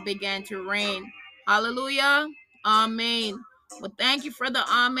and have begun to reign. Hallelujah. Amen. Well, thank you for the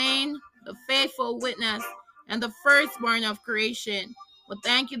Amen, the faithful witness, and the firstborn of creation. Well,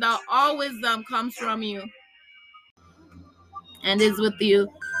 thank you that all wisdom comes from you and is with you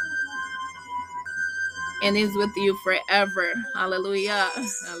and is with you forever. Hallelujah.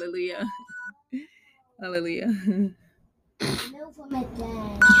 Hallelujah. Hallelujah.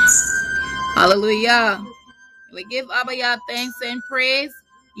 Hallelujah. We give Abba Yah thanks and praise.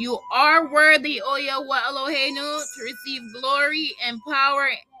 You are worthy, O Yahweh Eloheinu, to receive glory and power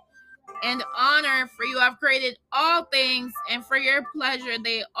and honor, for you have created all things, and for your pleasure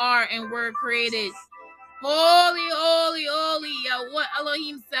they are and were created. Holy, holy, holy, Yahweh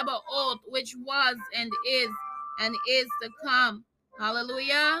Elohim Sebaoth, which was and is to come.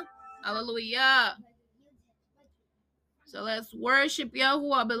 Hallelujah. Hallelujah. So let's worship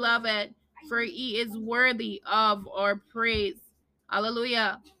Yahuwah, beloved, for he is worthy of our praise.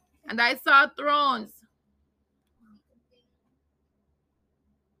 Hallelujah. And I saw thrones.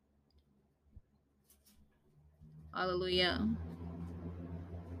 Hallelujah.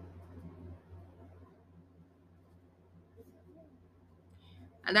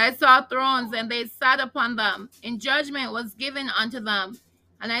 And I saw thrones, and they sat upon them, and judgment was given unto them.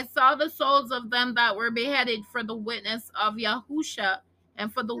 And I saw the souls of them that were beheaded for the witness of Yahusha,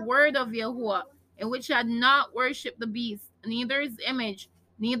 and for the word of Yahuwah, and which had not worshipped the beast, neither his image,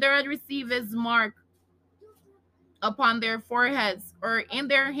 neither had received his mark upon their foreheads or in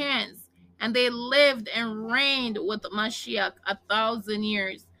their hands, and they lived and reigned with Mashiach 1,000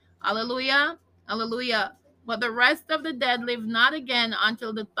 years. Hallelujah. Hallelujah. But the rest of the dead lived not again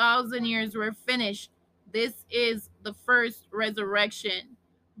until the 1,000 years were finished. This is the first resurrection.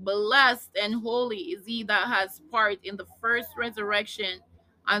 Blessed and holy is he that has part in the first resurrection.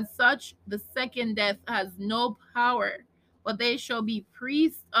 On such the second death has no power, but they shall be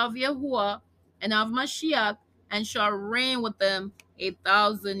priests of Yahuwah and of Mashiach, and shall reign with them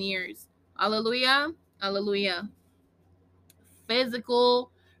 1,000 years. Hallelujah. Hallelujah.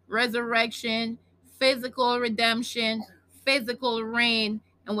 Physical resurrection, physical redemption, physical reign.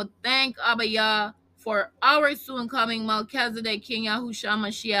 And we thank Abba Yah for our soon coming Melchizedek, King Yahushua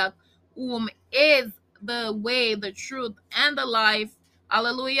Mashiach, whom is the way, the truth, and the life.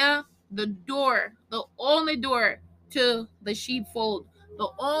 Hallelujah. The door, the only door to the sheepfold, the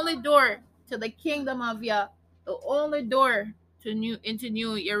only door to the kingdom of Yah, the only door to New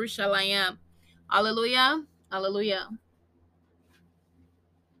Jerusalem. Hallelujah. Hallelujah.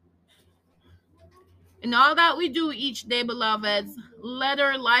 In all that we do each day, beloveds, let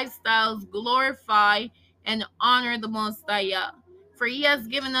our lifestyles glorify and honor the Most High, for he has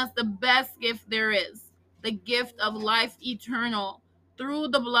given us the best gift there is, the gift of life eternal, through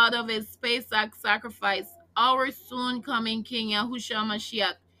the blood of his Pesach sacrifice, our soon coming King Yahushua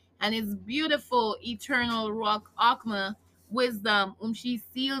Mashiach, and his beautiful eternal Ruach Akma wisdom, whom she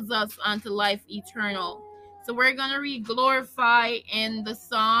seals us unto life eternal. So we're going to read glorify in the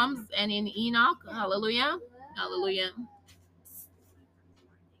Psalms and in Enoch. Hallelujah. Hallelujah.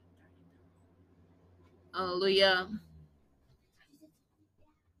 Hallelujah.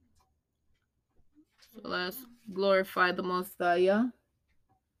 So let's glorify the Most High.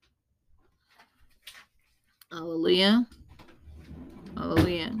 Hallelujah.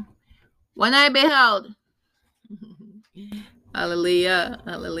 Hallelujah. When I beheld. Hallelujah.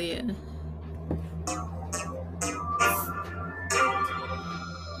 Hallelujah.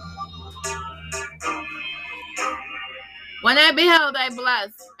 When I beheld, I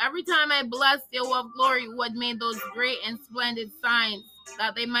blessed. Every time I blessed the of glory who had made those great and splendid signs,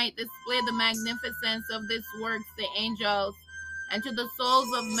 that they might display the magnificence of this work to angels and to the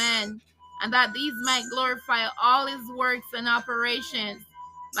souls of men, and that these might glorify all his works and operations,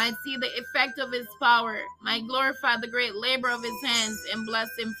 might see the effect of his power, might glorify the great labor of his hands, and bless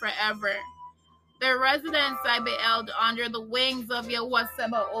him forever. Their residence I beheld under the wings of Yahweh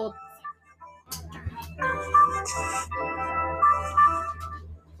Sebaoth.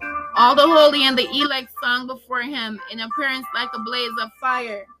 All the holy and the elect sung before him, in appearance like a blaze of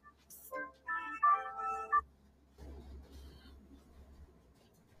fire.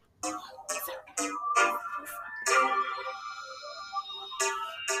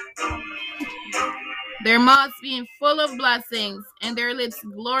 Their mouths being full of blessings, and their lips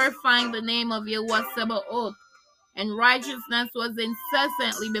glorifying the name of Yahweh Sebaoth, and righteousness was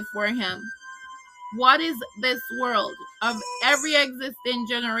incessantly before him. What is this world of every existing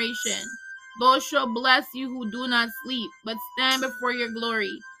generation? Those shall bless you who do not sleep, but stand before your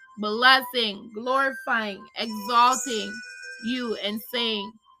glory, blessing, glorifying, exalting you, and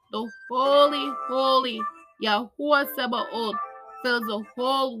saying, the holy, holy Yahuwah Sabaoth fills the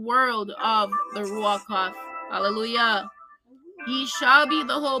whole world of the Ruach. Hallelujah. He shall be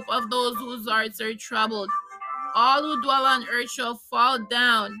the hope of those whose hearts are troubled. All who dwell on earth shall fall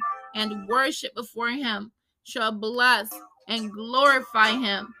down and worship before him, shall bless and glorify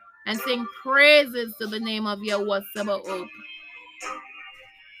him, and sing praises to the name of Yahweh Sabaoth.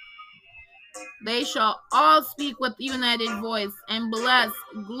 They shall all speak with united voice and bless,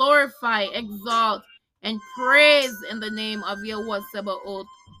 glorify, exalt, and praise in the name of Yahweh Sabaoth.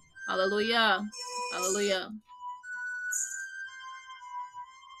 Hallelujah. Hallelujah.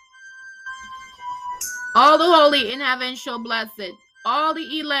 All the holy in heaven shall bless it, all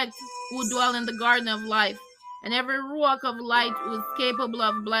the elect who dwell in the garden of life, and every ruach of light who is capable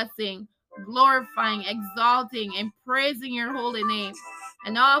of blessing, glorifying, exalting, and praising your holy name.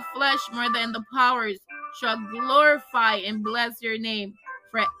 And all flesh more than the powers shall glorify and bless your name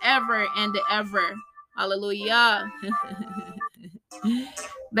forever and ever. Hallelujah.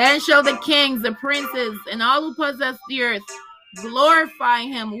 Then shall the kings, the princes, and all who possess the earth glorify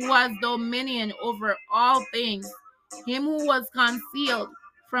him who has dominion over all things, him who was concealed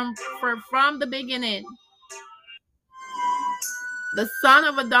from the beginning. The son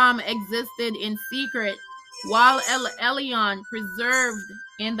of Adam existed in secret, while Elion preserved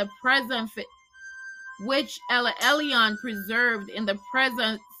in the present, which Elion preserved in the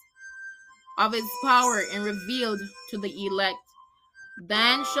presence of his power and revealed to the elect.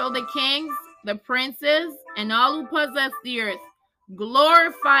 Then shall the kings, the princes, and all who possess the earth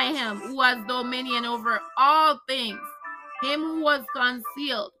glorify him who has dominion over all things, him who was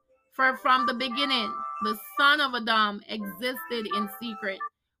concealed. For from the beginning, the son of Adam existed in secret,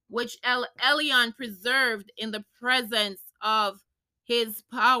 which Elion preserved in the presence of his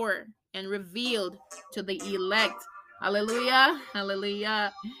power and revealed to the elect. Hallelujah,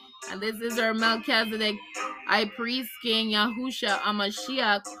 hallelujah. And this is our Melchizedek, high priest, King Yahusha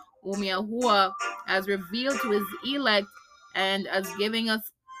Amashiach, whom Yahuwah has revealed to his elect and as giving us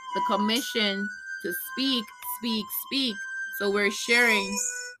the commission to speak, speak, speak. So we're sharing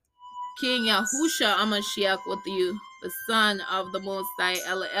King Yahusha Amashiach with you, the son of the Most High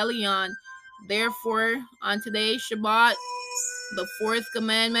Elion. Therefore, on today's Shabbat, the fourth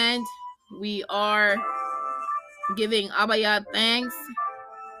commandment, we are giving Abaya thanks,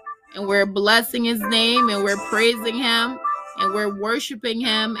 and we're blessing his name, and we're praising him, and we're worshiping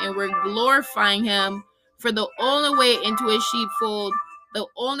him, and we're glorifying him for the only way into a sheepfold, the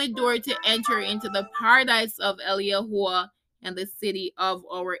only door to enter into the paradise of Eliyahuah and the city of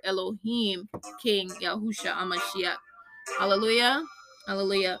our Elohim, King Yahusha Amashiach. Hallelujah.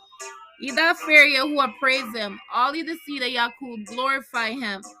 Hallelujah. Ye that fear Yahuwah, praise him. All ye that see the Yakub, glorify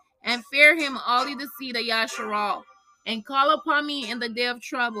him. And fear him, all ye that see the Yasharal. And call upon me in the day of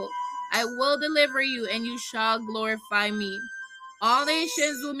trouble. I will deliver you, and you shall glorify me. All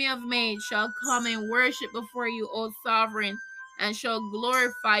nations whom you have made shall come and worship before you, O sovereign, and shall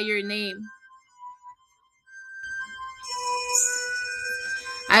glorify your name.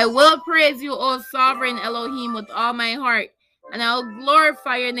 I will praise you, O sovereign Elohim, with all my heart, and I will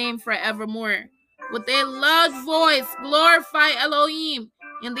glorify your name forevermore. With a loud voice, glorify Elohim.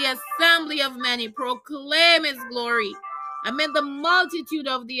 In the assembly of many, proclaim his glory. Amid the multitude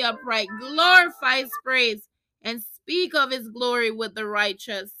of the upright, glorify his praise, and speak of his glory with the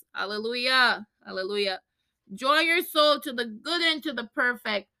righteous. Hallelujah. Hallelujah. Join your soul to the good and to the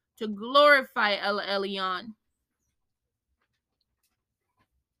perfect, to glorify El Elyon.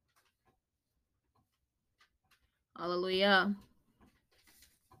 Hallelujah.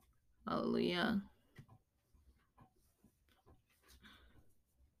 Hallelujah.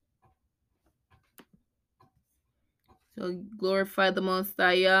 So glorify the Most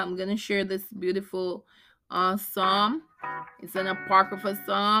High. I'm going to share this beautiful psalm. It's an apocryphal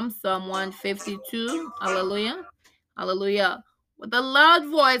psalm, Psalm 152. Hallelujah. Hallelujah. With a loud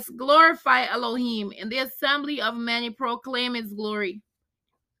voice, glorify Elohim. In the assembly of many, proclaim his glory.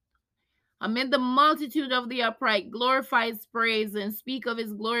 Amid the multitude of the upright, glorify his praise and speak of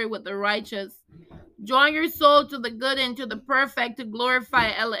his glory with the righteous. Join your soul to the good and to the perfect to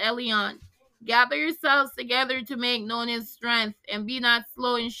glorify El Elyon. Gather yourselves together to make known his strength, and be not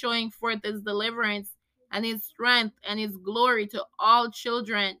slow in showing forth his deliverance and his strength and his glory to all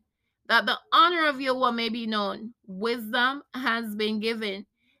children, that the honor of Yahweh may be known. Wisdom has been given,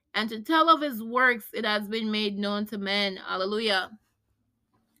 and to tell of his works it has been made known to men. Hallelujah.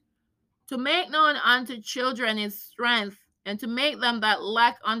 To make known unto children his strength, and to make them that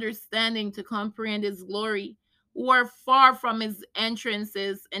lack understanding to comprehend his glory, who are far from his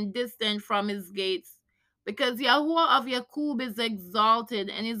entrances and distant from his gates. Because Yahuwah of Yakub is exalted,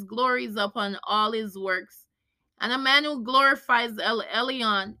 and his glory is upon all his works. And a man who glorifies El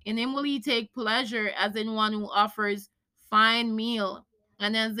Elyon, in him will he take pleasure, as in one who offers fine meal,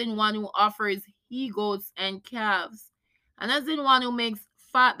 and as in one who offers he goats and calves, and as in one who makes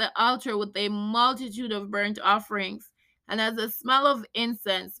fat the altar with a multitude of burnt offerings, and as the smell of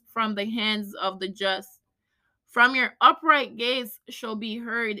incense from the hands of the just. From your upright gates shall be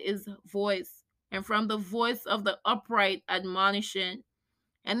heard his voice, and from the voice of the upright admonition.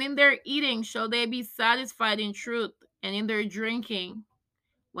 And in their eating shall they be satisfied in truth, and in their drinking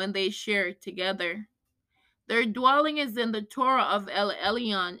when they share together. Their dwelling is in the Torah of El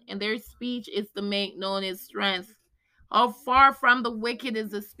Elyon, and their speech is to make known his strength. How far from the wicked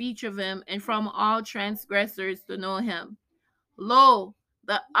is the speech of him, and from all transgressors to know him. Lo,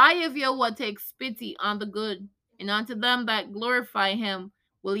 the eye of Yahweh takes pity on the good, and unto them that glorify him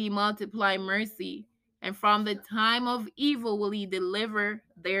will he multiply mercy, and from the time of evil will he deliver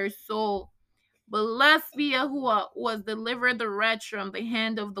their soul. Blessed be Yahuwah, who has delivered the wretch from the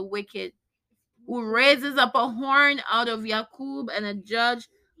hand of the wicked, who raises up a horn out of Jacob and a judge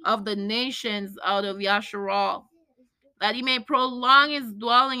of the nations out of Yasharal, that he may prolong his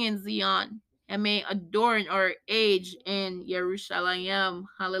dwelling in Zion and may adorn our age in Jerusalem.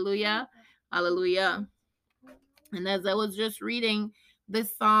 Hallelujah. Hallelujah. And as I was just reading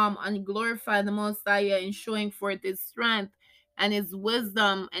this psalm and glorify the Messiah in showing forth his strength and his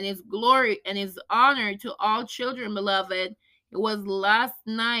wisdom and his glory and his honor to all children, beloved, it was last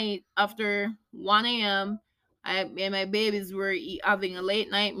night after 1 a.m. I and my babies were having a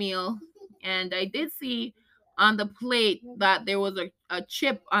late night meal, and I did see on the plate that there was a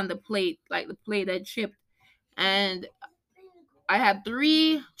chip on the plate, like the plate had chipped, and I had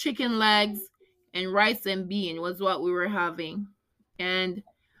 3 chicken legs and rice and bean was what we were having. And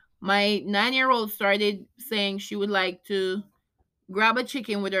my 9-year-old started saying she would like to grab a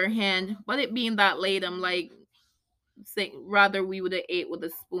chicken with her hand, but it being that late, I'm like, say, rather we would have ate with a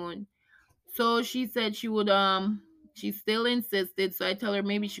spoon. So she said she still insisted, so I tell her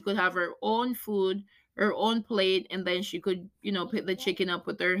maybe she could have her own food, her own plate, and then she could, pick the chicken up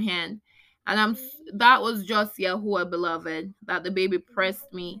with her hand. And that was just Yahuwah, beloved, that the baby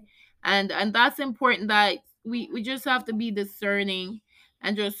pressed me. And that's important, that we just have to be discerning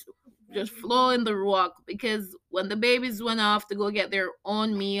and just flow in the rock, because when the babies went off to go get their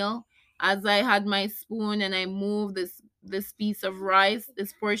own meal, as I had my spoon and I moved this piece of rice,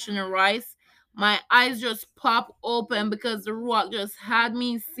 this portion of rice, my eyes just pop open, because the rock just had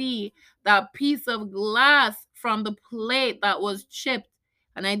me see that piece of glass from the plate that was chipped.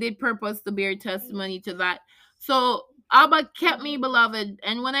 And I did purpose to bear testimony to that. So Abba kept me, beloved.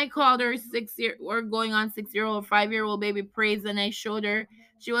 And when I called her 6 year or going on 6 year old, 5 year old baby praise, and I showed her,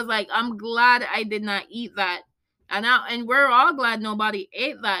 she was like, I'm glad I did not eat that. And we're all glad nobody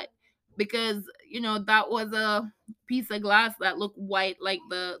ate that, because that was a piece of glass that looked white like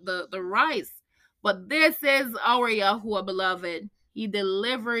the rice. But this is our Yahuwah, beloved. He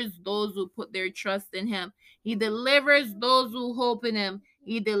delivers those who put their trust in him. He delivers those who hope in him.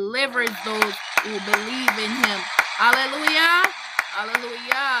 He delivers those who believe in him. Hallelujah.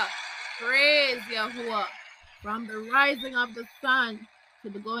 Hallelujah. Praise Yahuwah. From the rising of the sun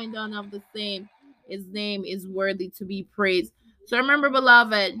to the going down of the same, his name is worthy to be praised. So remember,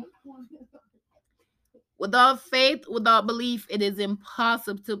 beloved, without faith, without belief, it is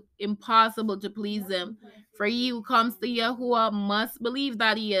impossible to please him. For he who comes to Yahuwah must believe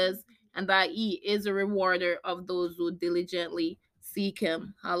that he is, and that he is a rewarder of those who diligently seek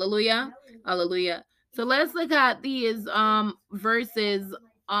him. Hallelujah. Hallelujah. So let's look at these verses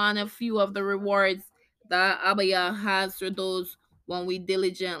on a few of the rewards that Abaya has for those when we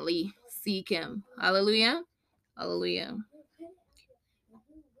diligently seek him. Hallelujah. Hallelujah.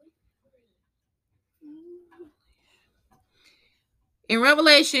 In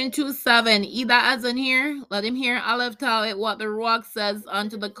Revelation 2:7, he that has an ear, let him hear Aleph Tau at what the rock says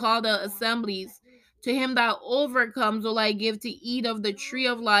unto the Calder assemblies. To him that overcomes will I give to eat of the tree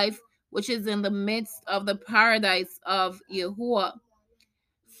of life, which is in the midst of the paradise of Yahuwah.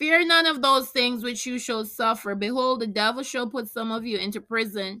 Fear none of those things which you shall suffer. Behold, the devil shall put some of you into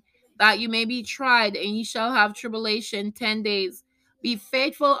prison, that you may be tried, and ye shall have tribulation 10 days. Be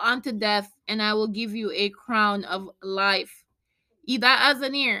faithful unto death, and I will give you a crown of life. He that has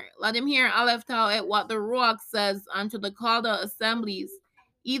an ear, let him hear Aleph Tau at what the Ruach says unto the Calder assemblies.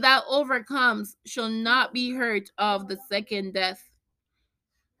 He that overcomes shall not be hurt of the second death.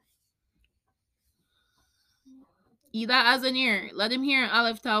 He that has an ear, let him hear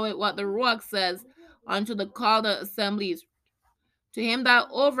Aleph Tau at what the Ruach says unto the Calder assemblies. To him that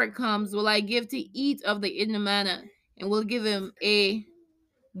overcomes will I give to eat of the hidden manna, and will give him a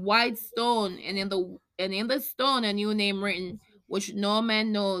white stone, and and in the stone a new name written, which no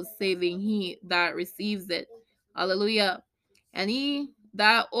man knows saving he that receives it. Hallelujah. And he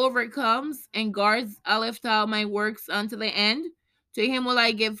that overcomes and guards, I left out my works unto the end. To him will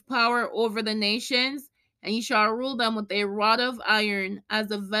I give power over the nations, and he shall rule them with a rod of iron, as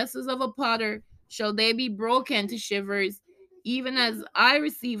the vessels of a potter shall they be broken to shivers, even as I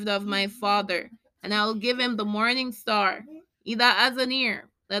received of my Father. And I will give him the morning star. He that has an ear,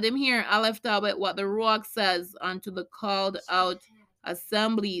 let him hear. I left out what the Ruach says unto the called out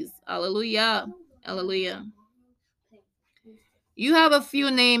assemblies. Hallelujah. Hallelujah. You have a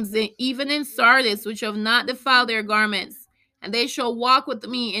few names, even in Sardis, which have not defiled their garments, and they shall walk with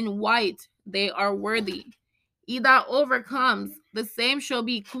me in white. They are worthy. He that overcomes, the same shall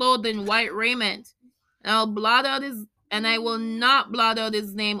be clothed in white raiment. And I will not blot out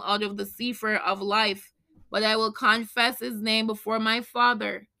his name out of the sefer of life, but I will confess his name before my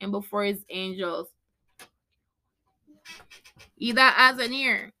Father and before his angels. He that has an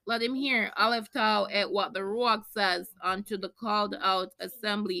ear, let him hear. Aleph Tau at what the Ruach says unto the called out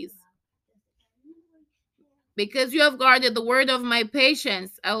assemblies. Because you have guarded the word of my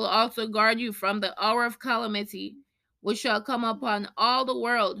patience, I will also guard you from the hour of calamity, which shall come upon all the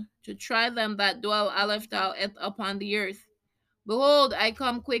world, to try them that dwell Aleph Tau upon the earth. Behold, I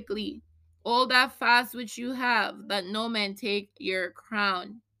come quickly. All that fast which you have, that no man take your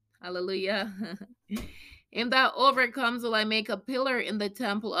crown. Hallelujah. Him that overcomes will I make a pillar in the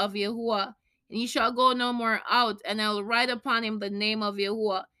temple of Yahuwah, and he shall go no more out, and I will write upon him the name of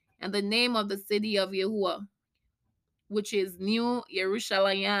Yahuwah, and the name of the city of Yahuwah, which is New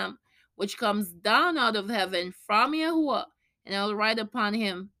Jerusalem, which comes down out of heaven from Yahuwah, and I will write upon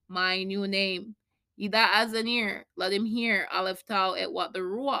him my new name. He that has an ear, let him hear Aleph Tau at what the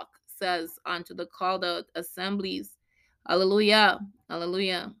Ruach says unto the called out assemblies. Hallelujah.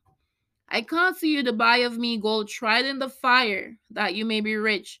 Hallelujah. I counsel you to buy of me gold tried in the fire, that you may be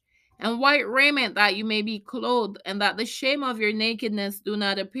rich, and white raiment, that you may be clothed, and that the shame of your nakedness do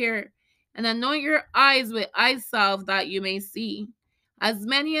not appear. And anoint your eyes with eye salve, that you may see. As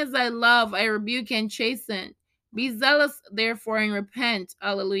many as I love, I rebuke and chasten. Be zealous, therefore, and repent.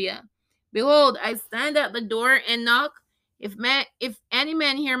 Hallelujah. Behold, I stand at the door and knock. If any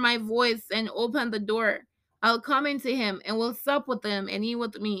man hear my voice and open the door, I'll come into him and will sup with him, and he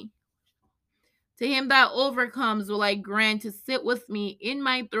with me. To him that overcomes will I grant to sit with me in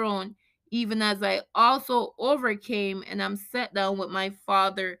my throne, even as I also overcame and am set down with my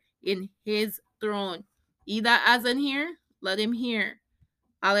Father in his throne. He that has an ear, let him hear.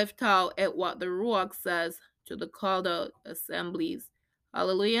 Aleph Tau at what the Ruach says to the called out assemblies.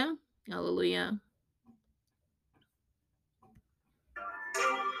 Hallelujah. Hallelujah.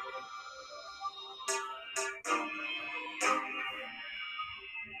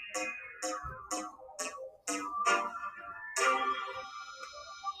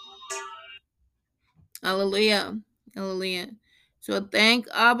 Hallelujah. Hallelujah. So thank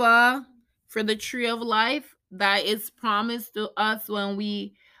Abba for the tree of life that is promised to us when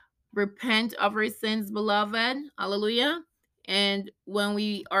we repent of our sins, beloved. Hallelujah. And when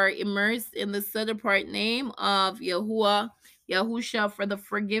we are immersed in the set apart name of Yahuwah, Yahusha, for the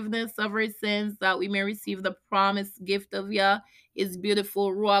forgiveness of our sins, that we may receive the promised gift of Yah, his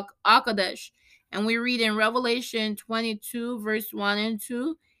beautiful Ruach Akadesh. And we read in Revelation 22, verse 1 and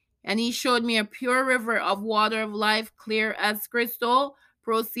 2. And he showed me a pure river of water of life, clear as crystal,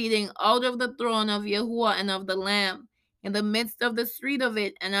 proceeding out of the throne of Yahuwah and of the Lamb. In the midst of the street of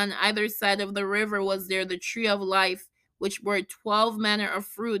it, and on either side of the river, was there the tree of life, which bore 12 manner of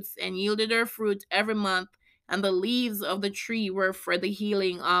fruits, and yielded her fruit every month. And the leaves of the tree were for the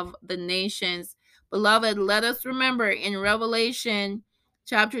healing of the nations. Beloved, let us remember in Revelation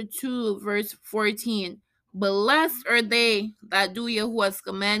chapter 2, verse 14, blessed are they that do Yahuwah's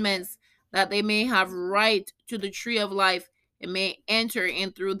commandments, that they may have right to the tree of life, and may enter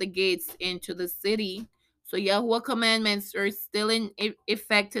in through the gates into the city. So Yahuwah commandments are still in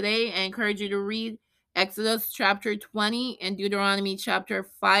effect today. I encourage you to read Exodus chapter 20 and Deuteronomy chapter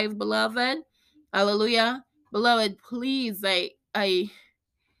 5, beloved. Hallelujah. Beloved, please, I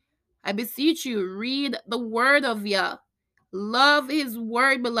beseech you, read the word of Yah. Love his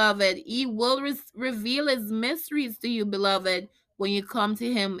word, beloved. He will reveal his mysteries to you, beloved, when you come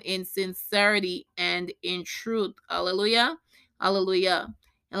to him in sincerity and in truth. Hallelujah. Hallelujah.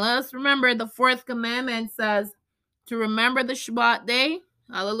 And let us remember the fourth commandment says to remember the Shabbat day.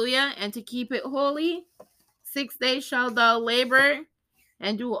 Hallelujah. And to keep it holy. 6 days shalt thou labor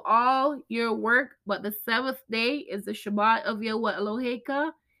and do all your work, but the seventh day is the Shabbat of Yahweh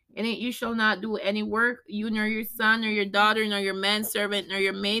Eloheka. In it you shall not do any work, you nor your son, nor your daughter, nor your manservant, nor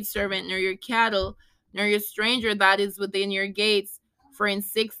your maidservant, nor your cattle, nor your stranger that is within your gates. For in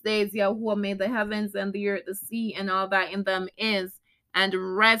 6 days Yahuwah made the heavens and the earth, the sea, and all that in them is, and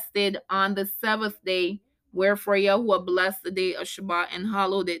rested on the seventh day. Wherefore Yahuwah blessed the day of Shabbat and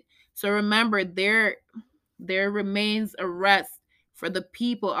hallowed it. So remember, there remains a rest for the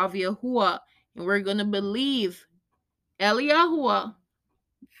people of Yahuwah, and we're gonna believe Eliyahuwah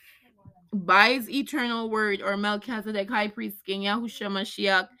by his eternal word, or Melchizedek, high priest, King Yahushua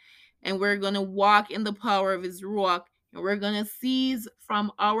Mashiach, and we're going to walk in the power of his Ruach, and we're going to cease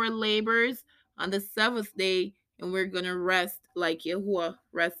from our labors on the seventh day, and we're going to rest like Yahuwah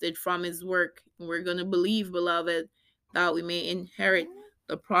rested from his work. And we're going to believe, beloved, that we may inherit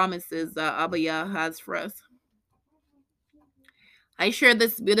the promises that Abba Yah has for us. I shared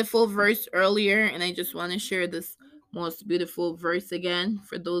this beautiful verse earlier, and I just want to share this most beautiful verse again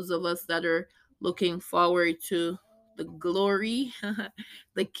for those of us that are looking forward to the glory,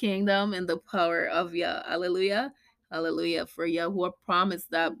 the kingdom, and the power of Yah. Hallelujah. Hallelujah. For Yahuwah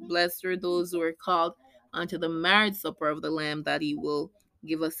promised that blessed are those who are called unto the marriage supper of the Lamb, that he will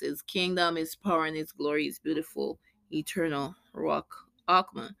give us his kingdom, his power, and his glory, his beautiful, eternal rock.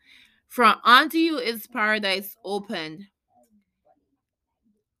 Akma. For unto you is paradise opened.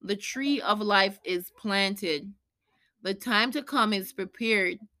 The tree of life is planted. The time to come is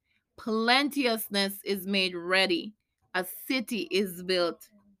prepared. Plenteousness is made ready. A city is built,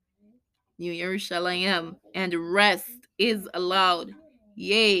 New Jerusalem, and rest is allowed.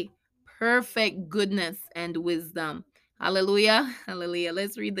 Yea, perfect goodness and wisdom. Hallelujah. Hallelujah.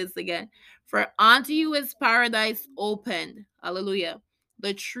 Let's read this again. For unto you is paradise opened. Hallelujah.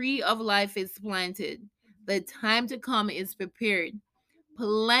 The tree of life is planted. The time to come is prepared.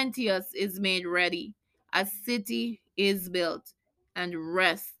 Plenteous is made ready, a city is built, and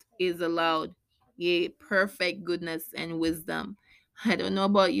rest is allowed. Yea, perfect goodness and wisdom. I don't know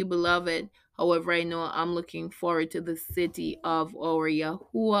about you, beloved. However, I know I'm looking forward to the city of our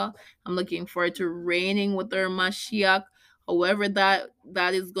Yahuwah. I'm looking forward to reigning with our Mashiach. However that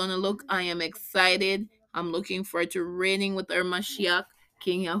is gonna look, I am excited. I'm looking forward to reigning with our Mashiach,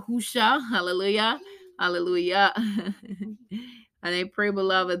 King Yahusha. Hallelujah. Hallelujah. And I pray,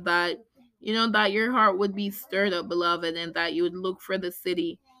 beloved, that that your heart would be stirred up, beloved, and that you would look for the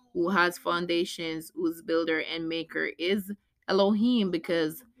city who has foundations, whose builder and maker is Elohim,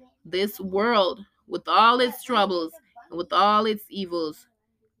 because this world, with all its troubles and with all its evils,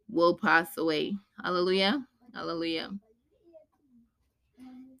 will pass away. Hallelujah. Hallelujah.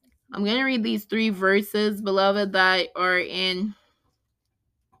 I'm going to read these 3 verses, beloved, that are in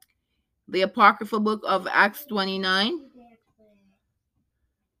the apocryphal book of Acts 29.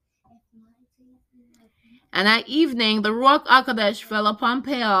 And at evening the Ruach HaKodesh fell upon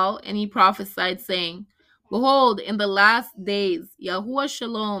Peal, and he prophesied, saying, Behold, in the last days Yahuwah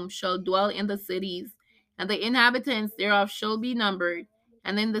Shalom shall dwell in the cities, and the inhabitants thereof shall be numbered.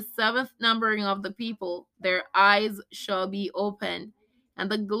 And in the 7th numbering of the people, their eyes shall be opened,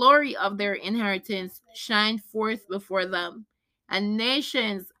 and the glory of their inheritance shine forth before them. And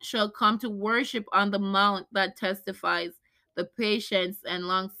nations shall come to worship on the mount that testifies the patience and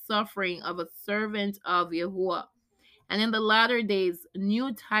long suffering of a servant of Yahuwah. And in the latter days,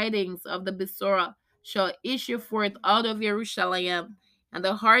 new tidings of the Besorah shall issue forth out of Jerusalem, and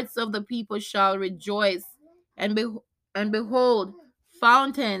the hearts of the people shall rejoice. And, and behold,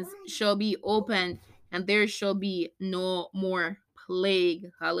 fountains shall be opened, and there shall be no more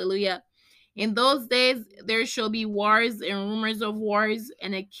plague. Hallelujah. In those days there shall be wars and rumors of wars,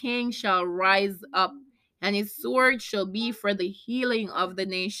 and a king shall rise up, and his sword shall be for the healing of the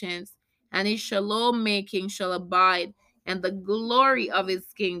nations, and his shalom making shall abide, and the glory of his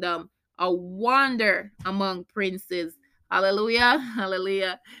kingdom a wonder among princes. Hallelujah.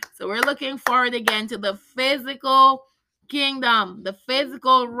 Hallelujah. So we're looking forward again to the physical kingdom, the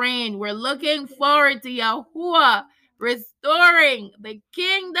physical reign. We're looking forward to Yahuwah restoring the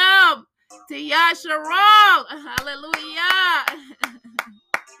kingdom to Yasharal. Hallelujah.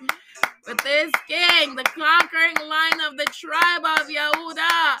 With this king, the conquering line of the tribe of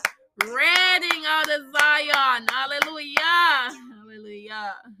Yehuda, reigning out of Zion. Hallelujah.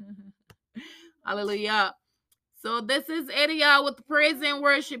 Hallelujah. Hallelujah. So this is Elah with praise and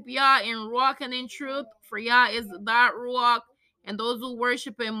worship Yah in Ruach and in truth. For Yah is that Ruach, and those who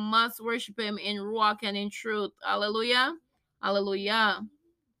worship him must worship him in Ruach and in truth. Hallelujah. Hallelujah.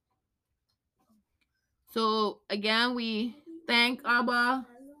 So again, we thank Abba.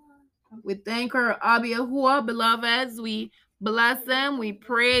 We thank our Abba Yahuwah, beloveds. We bless him, we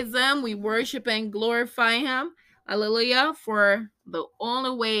praise him, we worship and glorify him. Hallelujah. For the only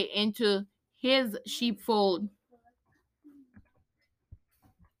way into his sheepfold.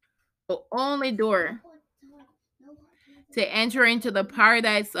 only door to enter into the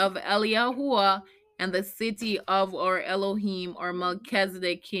paradise of Eliyahuah and the city of our Elohim or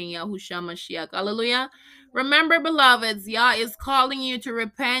Melchizedek King Yahushua Mashiach. Hallelujah. Remember, beloveds, Yah is calling you to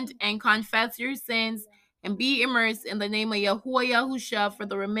repent and confess your sins and be immersed in the name of Yahuwah Yahusha for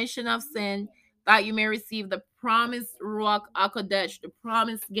the remission of sin, that you may receive the promised Ruach HaKodesh, the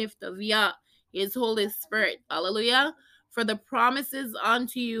promised gift of Yah, His Holy Spirit. Hallelujah. For the promises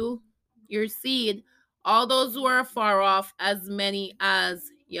unto you, your seed, all those who are far off, as many as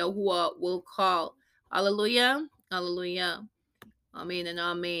Yahuwah will call. Hallelujah. Hallelujah. Amen and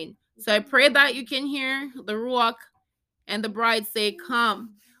amen. So I pray that you can hear the Ruach and the bride say,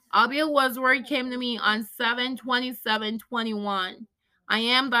 "Come." Abiah's word came to me on 7/27/21. I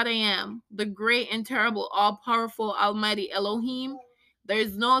am that I am, the great and terrible, all-powerful, almighty Elohim. There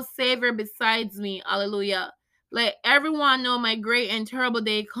is no Savior besides me. Hallelujah. Let everyone know my great and terrible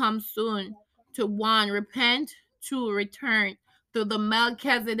day comes soon. To one, repent, two, return to the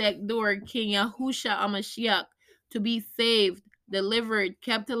Melchizedek door, King Yahusha Amashiach, to be saved, delivered,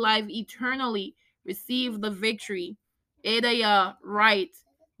 kept alive eternally, receive the victory. Elah, right.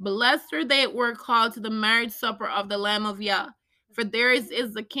 Blessed are they were called to the marriage supper of the Lamb of Yah. For theirs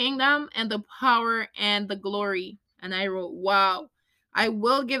is the kingdom and the power and the glory. And I wrote, wow, I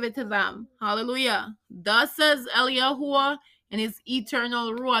will give it to them. Hallelujah. Thus says Eliyahuah and his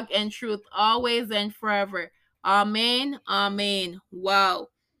eternal Ruach and truth, always and forever. Amen. Amen. Wow.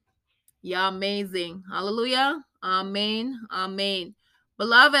 Yeah, amazing. Hallelujah. Amen. Amen.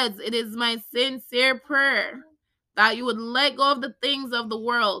 Beloveds, it is my sincere prayer that you would let go of the things of the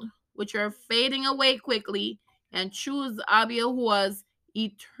world, which are fading away quickly, and choose Abiyahua's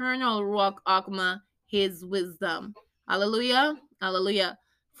eternal Ruach Akma, his wisdom. Hallelujah. Hallelujah.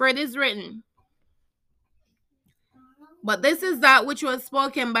 For it is written, but this is that which was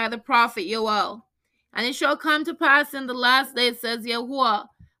spoken by the prophet Yoel. And it shall come to pass in the last days, says Yahuwah,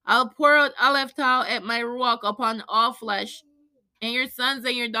 I'll pour out Aleph Tau at my Ruach upon all flesh, and your sons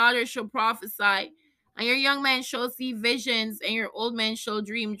and your daughters shall prophesy, and your young men shall see visions, and your old men shall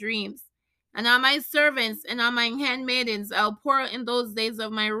dream dreams. And on my servants and on my handmaidens I'll pour out in those days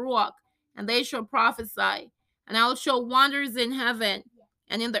of my Ruach, and they shall prophesy, and I'll show wonders in heaven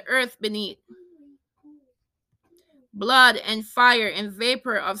and in the earth beneath, blood and fire and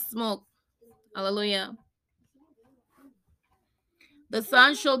vapor of smoke. Hallelujah. The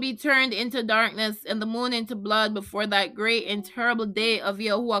sun shall be turned into darkness and the moon into blood before that great and terrible day of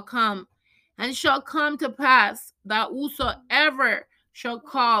Yahuwah come. And it shall come to pass that whosoever shall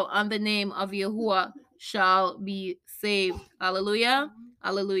call on the name of Yahuwah shall be saved. Hallelujah.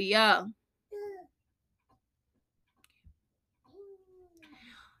 Hallelujah.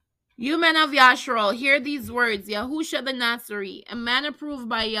 You men of Yashral, hear these words. Yahusha the Nazarene, a man approved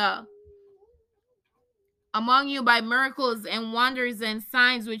by Yah, among you by miracles and wonders and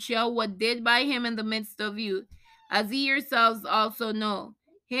signs which Yahweh did by him in the midst of you, as ye yourselves also know.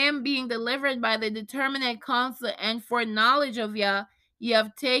 Him being delivered by the determinate counsel and foreknowledge of Yah, ye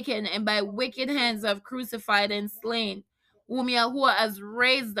have taken, and by wicked hands have crucified and slain, whom Yahuwah has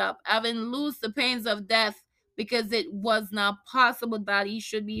raised up, having loosed the pains of death, because it was not possible that he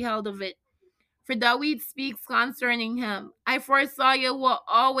should be held of it. For David speaks concerning him, I foresaw Yahuwah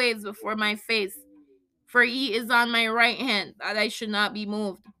always before my face, for he is on my right hand, that I should not be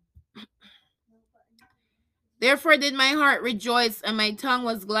moved. Therefore did my heart rejoice, and my tongue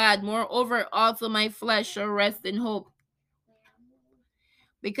was glad. Moreover, also my flesh shall rest in hope.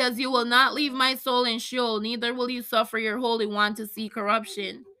 Because you will not leave my soul in Sheol, neither will you suffer your Holy One to see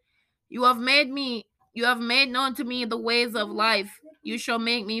corruption. You have made known to me the ways of life. You shall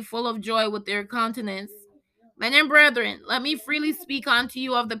make me full of joy with your countenance. Men and brethren, let me freely speak unto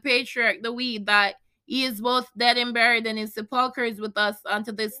you of the patriarch David, that he is both dead and buried, and his sepulchre is with us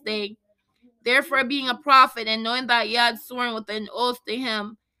unto this day. Therefore, being a prophet, and knowing that he had sworn with an oath to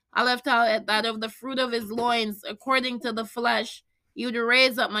him, I left out that of the fruit of his loins, according to the flesh, he would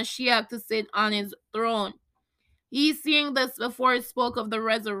raise up Mashiach to sit on his throne. He, seeing this before, spoke of the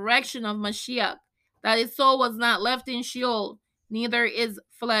resurrection of Mashiach, that his soul was not left in Sheol, neither his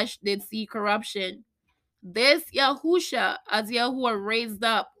flesh did see corruption. This Yahusha, as Yahuwah raised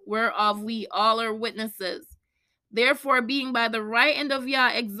up, whereof we all are witnesses. Therefore, being by the right hand of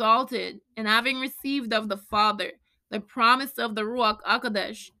Yah exalted, and having received of the Father the promise of the Ruach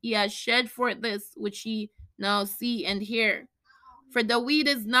HaKodesh, he has shed forth this which ye now see and hear. For David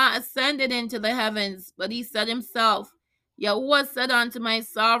is not ascended into the heavens, but he said himself, Yahuwah said unto my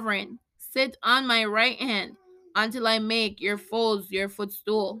sovereign, sit on my right hand, until I make your foes your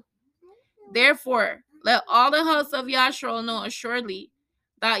footstool. Therefore, let all the house of Yashral know assuredly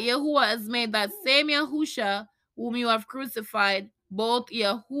that Yahuwah has made that same Yahusha whom you have crucified, both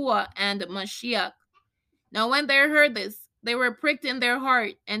Yahuwah and Mashiach. Now when they heard this, they were pricked in their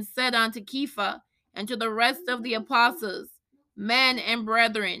heart, and said unto Kepha and to the rest of the apostles, Men and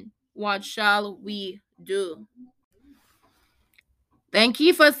brethren, what shall we do? Then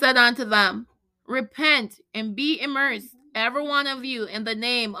Kepha said unto them, Repent and be immersed, every one of you, in the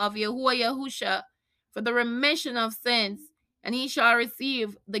name of Yahuwah Yahusha, for the remission of sins, and he shall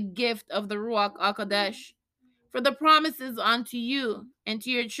receive the gift of the Ruach HaKodesh. For the promises unto you, and to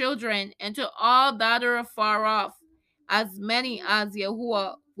your children, and to all that are afar off, as many as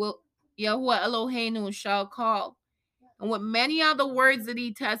Yahuwah Eloheinu shall call. And with many other words did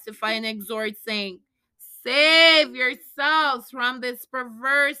he testify and exhort, saying, Save yourselves from this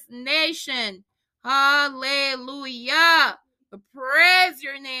perverse nation. Hallelujah. Praise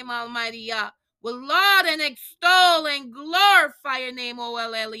your name, Almighty Yah. Will laud and extol and glorify your name, O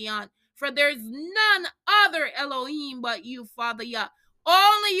El Elyon. For there's none other Elohim but you, Father Yah.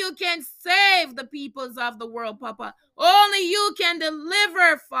 Only you can save the peoples of the world, Papa. Only you can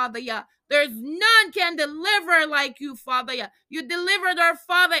deliver, Father Yah. There's none can deliver like you, Father Yah. You delivered our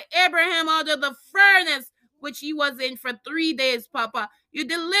father Abraham out of the furnace which he was in for 3 days, Papa. You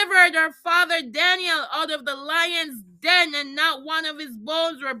delivered our father Daniel out of the lion's den, and not one of his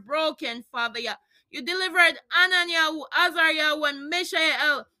bones were broken, Father Yah. You delivered Ananiah, Azariah, and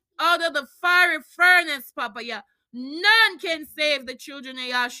Mishael out of the fiery furnace, Papa Yah. None can save the children of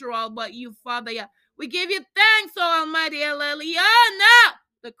Yasharal but you, Father Yah. We give you thanks, O Almighty El Elyon,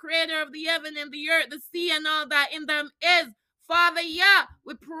 the creator of the heaven and the earth, the sea, and all that in them is. Father Yah,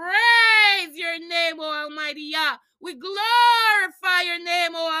 we praise your name, O Almighty Yah. We glorify your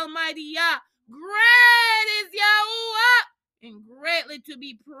name, O Almighty Yah. Great is Yahuwah, and greatly to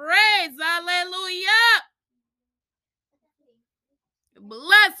be praised. Hallelujah.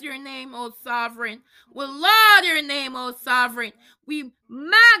 Bless your name, O Sovereign. We laud your name, O Sovereign. We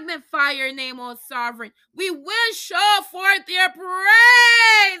magnify your name, O Sovereign. We will show forth your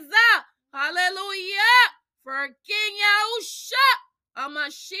praise. Hallelujah. For King Yahusha, a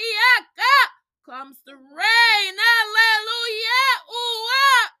Mashiach, comes to reign. Hallelujah.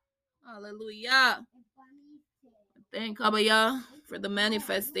 Hallelujah. Thank Abba Yah for the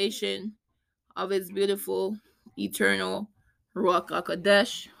manifestation of his beautiful, eternal Ruach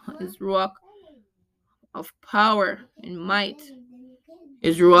HaKodesh, his Ruach of power and might,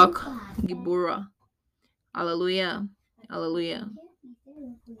 his Ruach Gibura. Hallelujah. Hallelujah.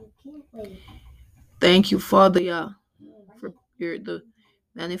 Thank you, Father Yah, for the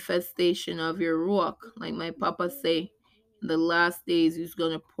manifestation of your Ruach. Like my Papa say, in the last days, he's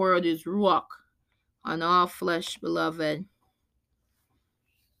going to pour out his Ruach on all flesh, beloved.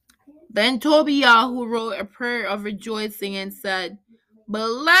 Then Tobiah, who wrote a prayer of rejoicing, and said,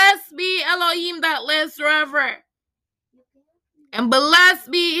 Blessed be Elohim that lives forever, and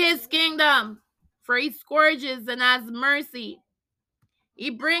blessed be his kingdom, for he scourges and has mercy. He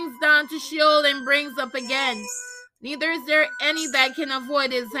brings down to Sheol and brings up again. Neither is there any that can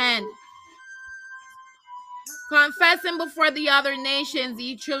avoid his hand. Confess him before the other nations,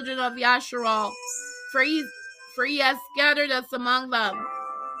 ye children of Yasharal, for he has scattered us among them.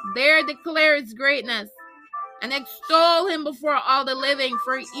 There declare his greatness, and extol him before all the living,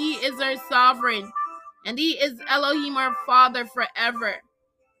 for he is our sovereign, and he is Elohim our Father forever.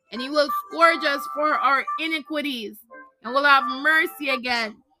 And he will scourge us for our iniquities, and will have mercy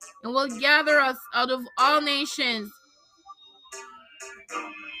again, and will gather us out of all nations,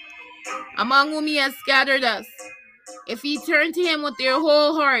 among whom he has scattered us. If ye turn to him with your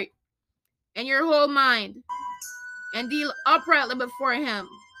whole heart and your whole mind, and deal uprightly before him,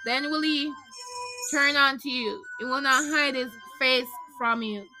 then will he turn unto you, and will not hide his face from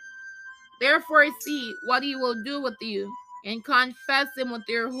you. Therefore see what he will do with you, and confess him with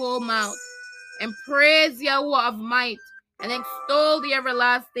your whole mouth, and praise Yahuwah of might, and extol the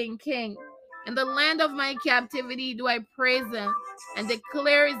everlasting King. In the land of my captivity do I praise him, and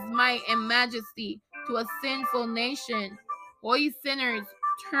declare his might and majesty to a sinful nation. O ye sinners,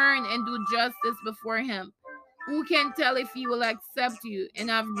 turn and do justice before him. Who can tell if he will accept you and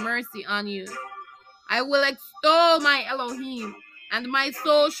have mercy on you? I will extol my Elohim, and my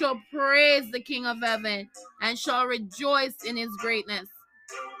soul shall praise the King of heaven, and shall rejoice in his greatness.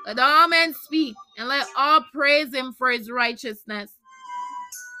 Let all men speak, and let all praise him for his righteousness.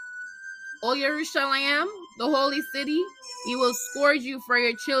 O Jerusalem, the holy city, he will scourge you for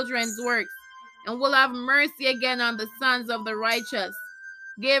your children's works, and will have mercy again on the sons of the righteous.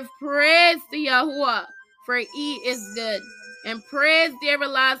 Give praise to Yahuwah, for he is good, and praise the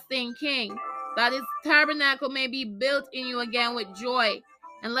everlasting King, that his tabernacle may be built in you again with joy.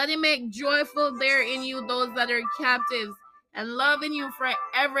 And let him make joyful there in you those that are captives, and love in you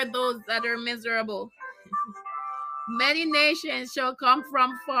forever those that are miserable. Many nations shall come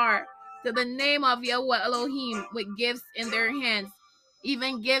from far to the name of Yahweh Elohim with gifts in their hands,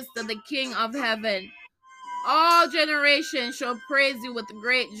 even gifts to the King of heaven. All generations shall praise you with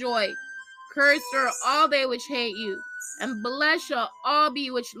great joy. Cursed are all they which hate you, and blessed shall all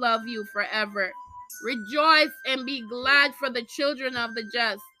be which love you forever. Rejoice and be glad for the children of the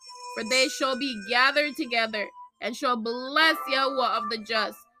just, for they shall be gathered together, and shall bless Yahweh of the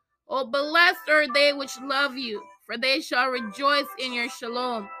just. O blessed are they which love you, for they shall rejoice in your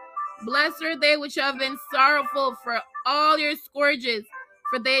shalom. Blessed are they which have been sorrowful for all your scourges,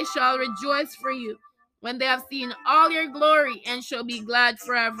 for they shall rejoice for you when they have seen all your glory, and shall be glad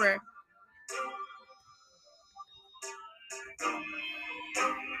forever.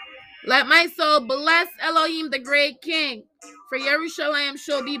 Let my soul bless Elohim the great King, for Jerusalem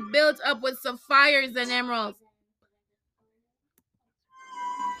shall be built up with sapphires and emeralds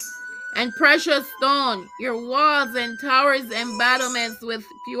and precious stone, your walls and towers and battlements with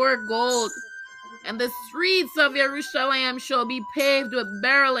pure gold. And the streets of Jerusalem shall be paved with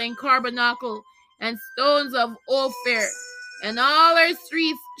beryl and carbuncle and stones of Ophir. And all our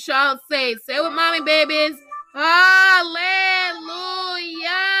streets shall say with mommy babies, Hallelujah!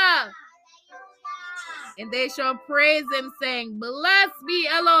 And they shall praise him, saying, Blessed be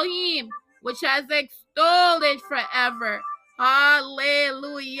Elohim, which has extolled it forever.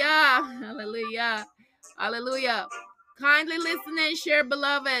 Hallelujah! Hallelujah! Hallelujah! Kindly listen and share,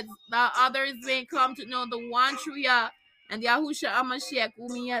 beloveds, that others may come to know the one true Yah and Yahusha Amashiach,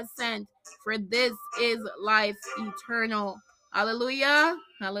 whom he has sent. For this is life eternal. Hallelujah!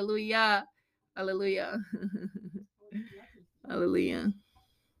 Hallelujah! Hallelujah! Hallelujah!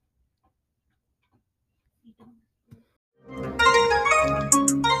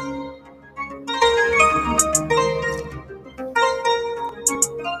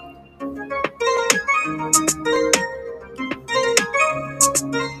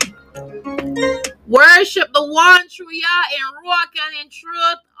 Worship the one true Yah in Ruach and in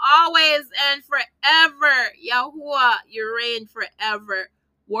truth, always and forever. Yahuwah, you reign forever.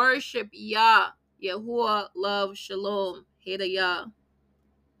 Worship Yah. Yahuwah, love, shalom. Heda Yah.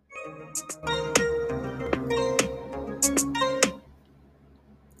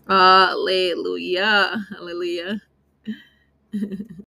 Hallelujah. Hallelujah.